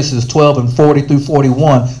understanding of Genesis 12 and 40 through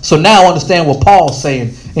 41. So now I understand what Paul's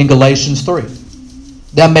saying in Galatians 3.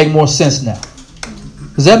 That make more sense now.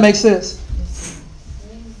 Does that make sense?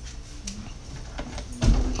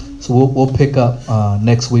 So we'll pick up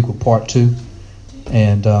next week with part 2.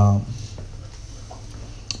 And but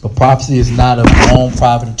prophecy is not of our own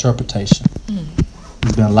private interpretation.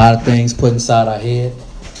 There's been a lot of things put inside our head,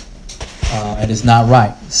 and it's not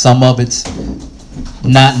right. Some of it's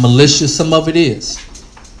not malicious. Some of it is.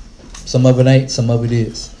 Some of it ain't. Some of it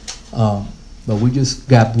is. But we just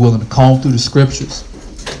got willing to comb through the scriptures,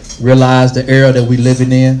 realize the era that we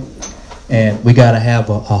living in, and we got to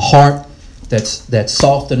have a heart that's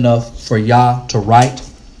soft enough for Yah to write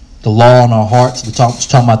the law in our hearts. We're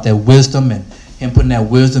talking about that wisdom and Him putting that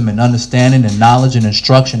wisdom and understanding and knowledge and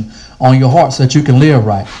instruction on your heart so that you can live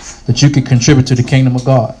right, that you can contribute to the kingdom of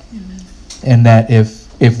God. Amen. And that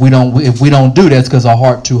if we don't do that, it's because our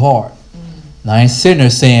heart too hard. Now, I ain't sitting there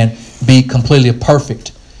saying be completely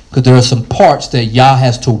perfect, because there are some parts that Yah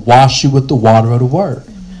has to wash you with the water of the word.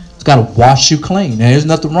 Amen. It's got to wash you clean. And there's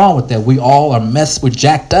nothing wrong with that. We all are messed with,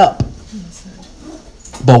 jacked up.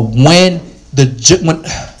 But when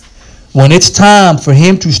it's time for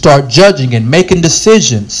Him to start judging and making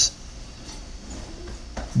decisions,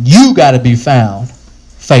 you got to be found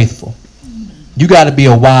faithful. You got to be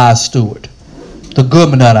a wise steward, the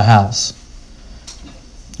goodman of the house.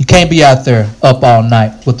 You can't be out there up all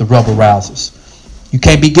night with the rubber rousers. You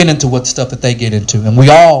can't be getting into what stuff that they get into. And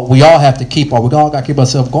we all have to we all got to keep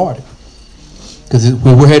ourselves guarded, because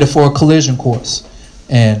we're headed for a collision course.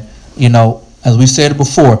 And as we said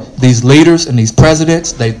before, these leaders and these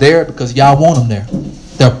presidents, they're there because y'all want them there.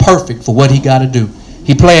 They're perfect for what He got to do.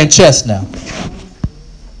 He playing chess now.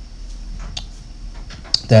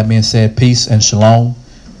 That being said, peace and shalom.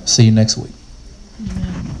 See you next week.